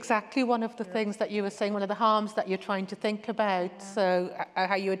 That is exactly one of the things that you were saying, one of the harms that you're trying to think about, so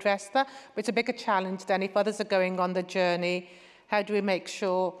how you address that. But it's a bigger challenge then if others are going on the journey. How do we make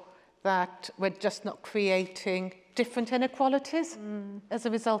sure that we're just not creating different inequalities as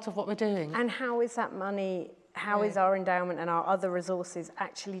a result of what we're doing? And how is that money, how is our endowment and our other resources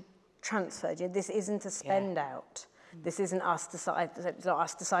actually transferred? You know, this isn't a spend out. This isn't us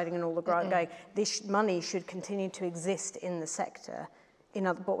deciding and all the grant going. This money should continue to exist in the sector.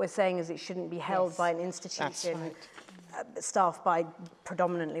 What we're saying is it shouldn't be held by an institution staffed by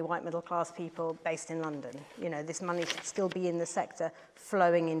predominantly white middle class people based in London. You know, this money should still be in the sector,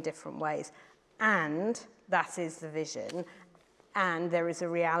 flowing in different ways. And that is the vision. and there is a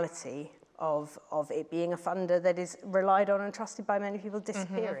reality of it being a funder that is relied on and trusted by many people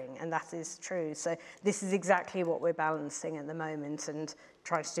disappearing, and that is true. So this is exactly what we're balancing at the moment and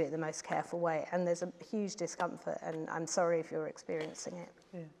trying to do it in the most careful way. And there's a huge discomfort, and I'm sorry if you're experiencing it.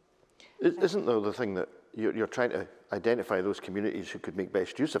 Yeah. Isn't though the thing that you're trying to identify those communities who could make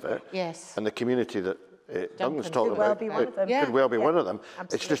best use of it? Yes. And the community that Duncan's talking well about be one of them. could well be one of them.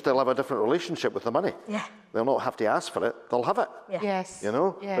 Absolutely. It's just they'll have a different relationship with the money. Yeah. They'll not have to ask for it, they'll have it. Yeah. Yes. You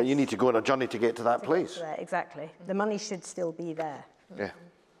know? Yes. But you need to go on a journey to get to that place. Exactly. The money should still be there. Yeah.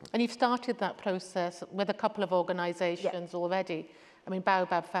 And you've started that process with a couple of organisations already. I mean,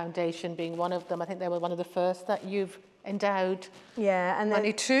 Baobab Foundation being one of them. I think they were one of the first that you've endowed and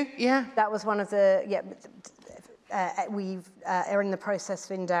money to. Yeah. That was one of the, we've are in the process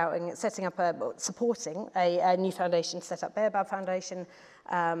of endowing, setting up supporting a new foundation, set up Baobab Foundation,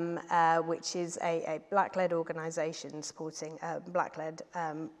 which is a Black-led organisation supporting Black-led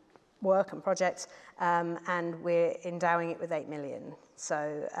work and projects, and we're endowing it with 8 million.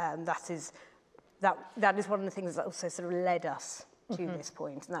 So that is one of the things that also sort of led us to this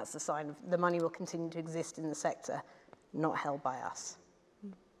point, and that's the sign of the money will continue to exist in the sector, not held by us.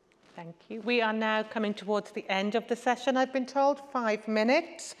 Thank you. We are now coming towards the end of the session, I've been told, 5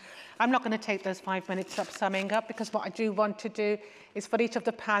 minutes. I'm not going to take those 5 minutes up summing up, because what I do want to do is for each of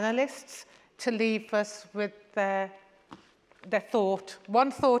the panellists to leave us with their thought,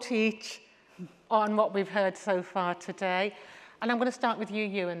 one thought each on what we've heard so far today. And I'm going to start with you,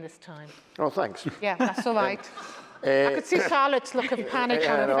 Ewan, this time. Oh, thanks. Yeah, that's all right. I could see Charlotte's look of panic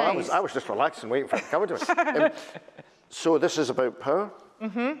on her face. I was just relaxing, waiting for it to come to me. So this is about power,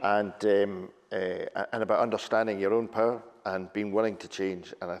 and about understanding your own power and being willing to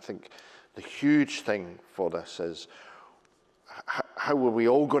change. And I think the huge thing for this is how are we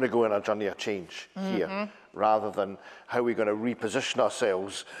all going to go on a journey of change here, rather than how are we going to reposition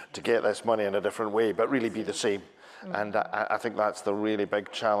ourselves to get this money in a different way, but really be the same. And I think that's the really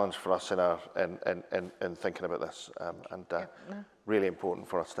big challenge for us in thinking about this, really important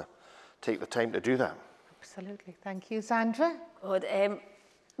for us to take the time to do that. Absolutely. Thank you. Sandra? Good.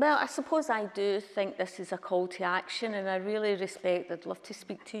 Well, I suppose I do think this is a call to action, and I really respect, I'd love to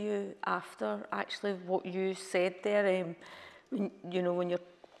speak to you after actually what you said there. You know, when you're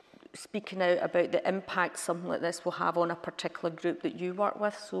speaking out about the impact something like this will have on a particular group that you work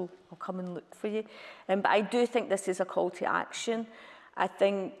with, so I'll come and look for you. But I do think this is a call to action. I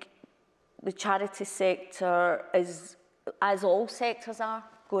think the charity sector is, as all sectors are,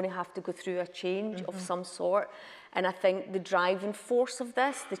 going to have to go through a change of some sort. And I think the driving force of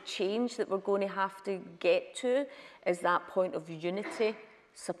this, the change that we're going to have to get to, is that point of unity,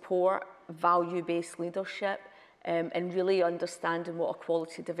 support, value-based leadership, and really understanding what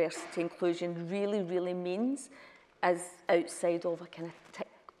equality, diversity, inclusion really, really means, as outside of a kind of tick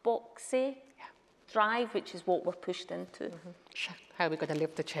boxy drive, which is what we're pushed into. How are we going to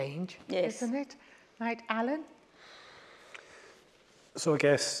live the change, yes, isn't it? Right, Alan? So I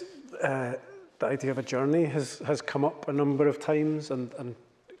guess the idea of a journey has come up a number of times, and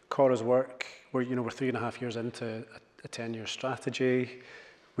Cora's work, we're 3.5 years into a 10-year strategy.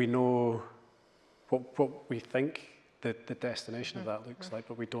 We know what we think the destination of that looks like,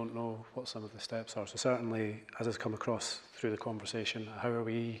 but we don't know what some of the steps are. So certainly, as has come across through the conversation, how are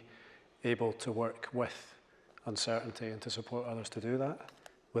we able to work with uncertainty and to support others to do that?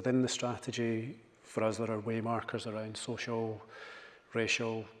 Within the strategy, for us, there are way markers around social,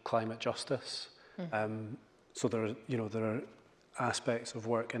 racial, climate justice. So there are aspects of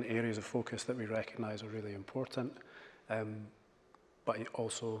work and areas of focus that we recognise are really important, but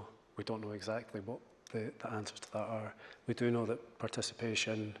also we don't know exactly what the answers to that are. We do know that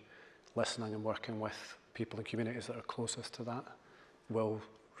participation, listening and working with people and communities that are closest to that will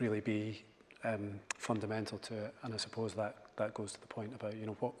really be fundamental to it. And I suppose that goes to the point about,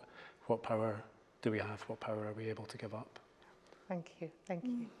 what power do we have? What power are we able to give up? Thank you. Thank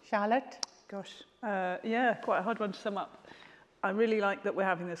you. Charlotte? Gosh, yeah, quite a hard one to sum up. I really like that we're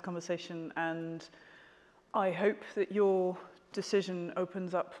having this conversation, and I hope that your decision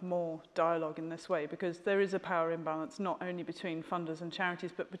opens up more dialogue in this way, because there is a power imbalance not only between funders and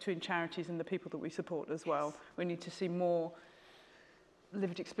charities, but between charities and the people that we support as well. We need to see more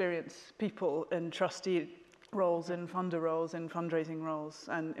lived experience people in trustee roles, in funder roles, in fundraising roles,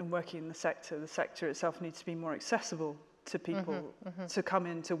 and in working in the sector. The sector itself needs to be more accessible to people to come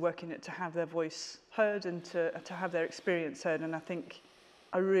in, to work in it, to have their voice heard and to have their experience heard. And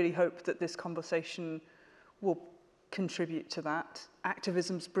I really hope that this conversation will contribute to that.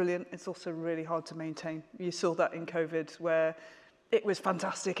 Activism's brilliant. It's also really hard to maintain. You saw that in COVID, where it was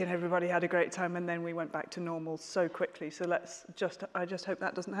fantastic and everybody had a great time, and then we went back to normal so quickly. So I just hope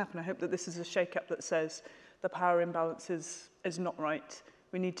that doesn't happen. I hope that this is a shake-up that says the power imbalance is not right.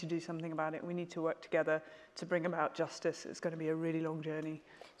 We need to do something about it. We need to work together to bring about justice. It's going to be a really long journey.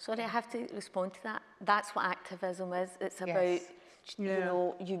 Sorry, I have to respond to that. That's what activism is. It's Yes. about, you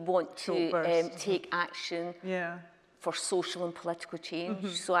know, you want to take action for social and political change.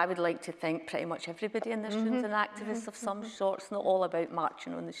 So I would like to think pretty much everybody in this room is an activist of some sort. It's not all about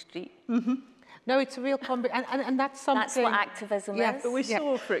marching on the street. No, it's a real and that's something. That's what activism is. But we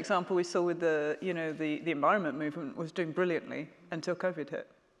saw, for example, with the, you know, the environment movement was doing brilliantly until COVID hit,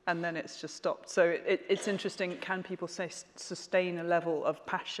 and then it's just stopped. So it's interesting. Can people sustain a level of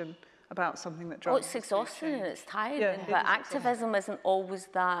passion about something that drives? Oh, it's exhausting and it's tiring. Yeah, but activism isn't always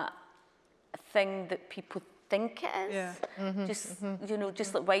that thing that people think it is. Yeah. You know,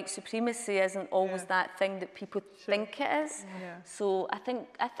 just like white supremacy isn't always that thing that people think it is. Yeah. So I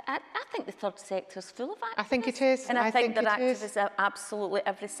think the third sector is full of activists. I think it is. And I think they're activists absolutely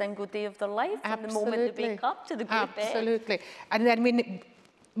every single day of their life, from the moment they wake up to the go to bed. Absolutely. And then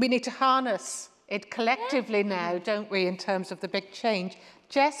we need to harness it collectively now, don't we, in terms of the big change.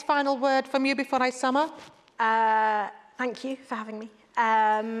 Jess, final word from you before I sum up? Thank you for having me.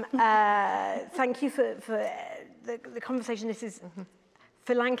 Thank you for the conversation. This is,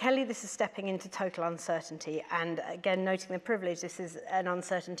 for Lankelly, this is stepping into total uncertainty. And again, noting the privilege, this is an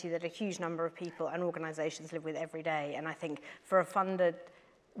uncertainty that a huge number of people and organisations live with every day. And I think for a funder,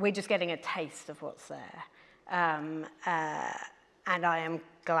 we're just getting a taste of what's there. And I am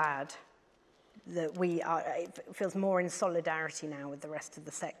glad that it feels more in solidarity now with the rest of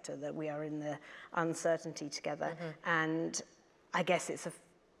the sector, that we are in the uncertainty together. And I guess it's a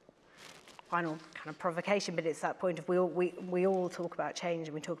final kind of provocation, but it's that point of we all talk about change,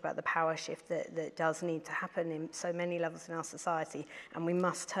 and we talk about the power shift that does need to happen in so many levels in our society, and we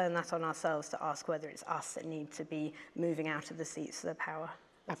must turn that on ourselves to ask whether it's us that need to be moving out of the seats of the power.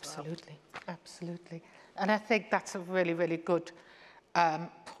 Absolutely, absolutely. And I think that's a really, really good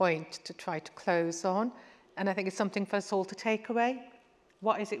point to try to close on. And I think it's something for us all to take away.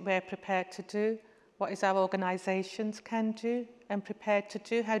 What is it we're prepared to do? What is our organisations can do and prepared to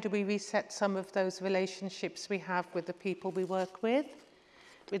do? How do we reset some of those relationships we have with the people we work with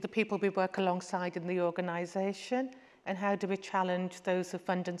the people we work alongside in the organisation? And how do we challenge those who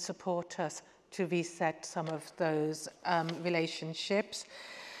fund and support us to reset some of those relationships?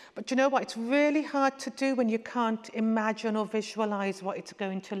 But you know what? It's really hard to do when you can't imagine or visualise what it's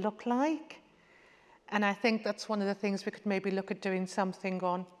going to look like. And I think that's one of the things we could maybe look at doing something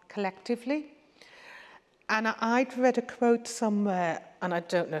on collectively. And I'd read a quote somewhere, and I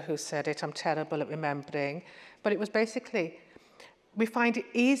don't know who said it, I'm terrible at remembering, but it was basically, we find it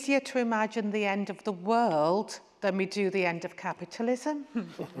easier to imagine the end of the world than we do the end of capitalism.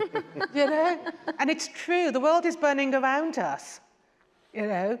 You know? And it's true, the world is burning around us. You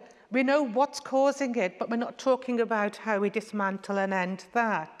know, we know what's causing it, but we're not talking about how we dismantle and end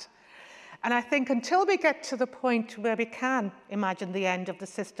that. And I think until we get to the point where we can imagine the end of the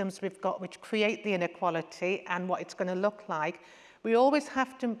systems we've got which create the inequality and what it's going to look like, we always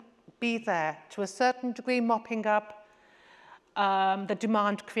have to be there to a certain degree, mopping up the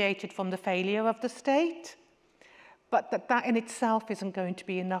demand created from the failure of the state. But that in itself isn't going to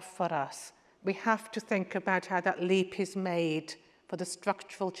be enough for us. We have to think about how that leap is made for the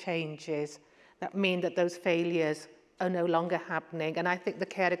structural changes that mean that those failures are no longer happening. And I think the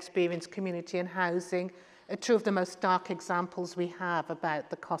care experience community and housing are two of the most stark examples we have about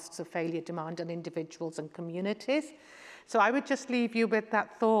the costs of failure demand on individuals and communities. So I would just leave you with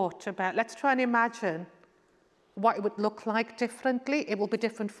that thought about, let's try and imagine what it would look like differently. It will be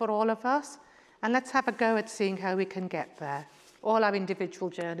different for all of us. And let's have a go at seeing how we can get there. All our individual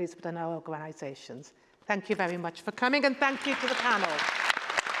journeys within our organisations. Thank you very much for coming, and thank you to the panel.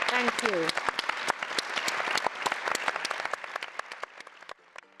 Thank you.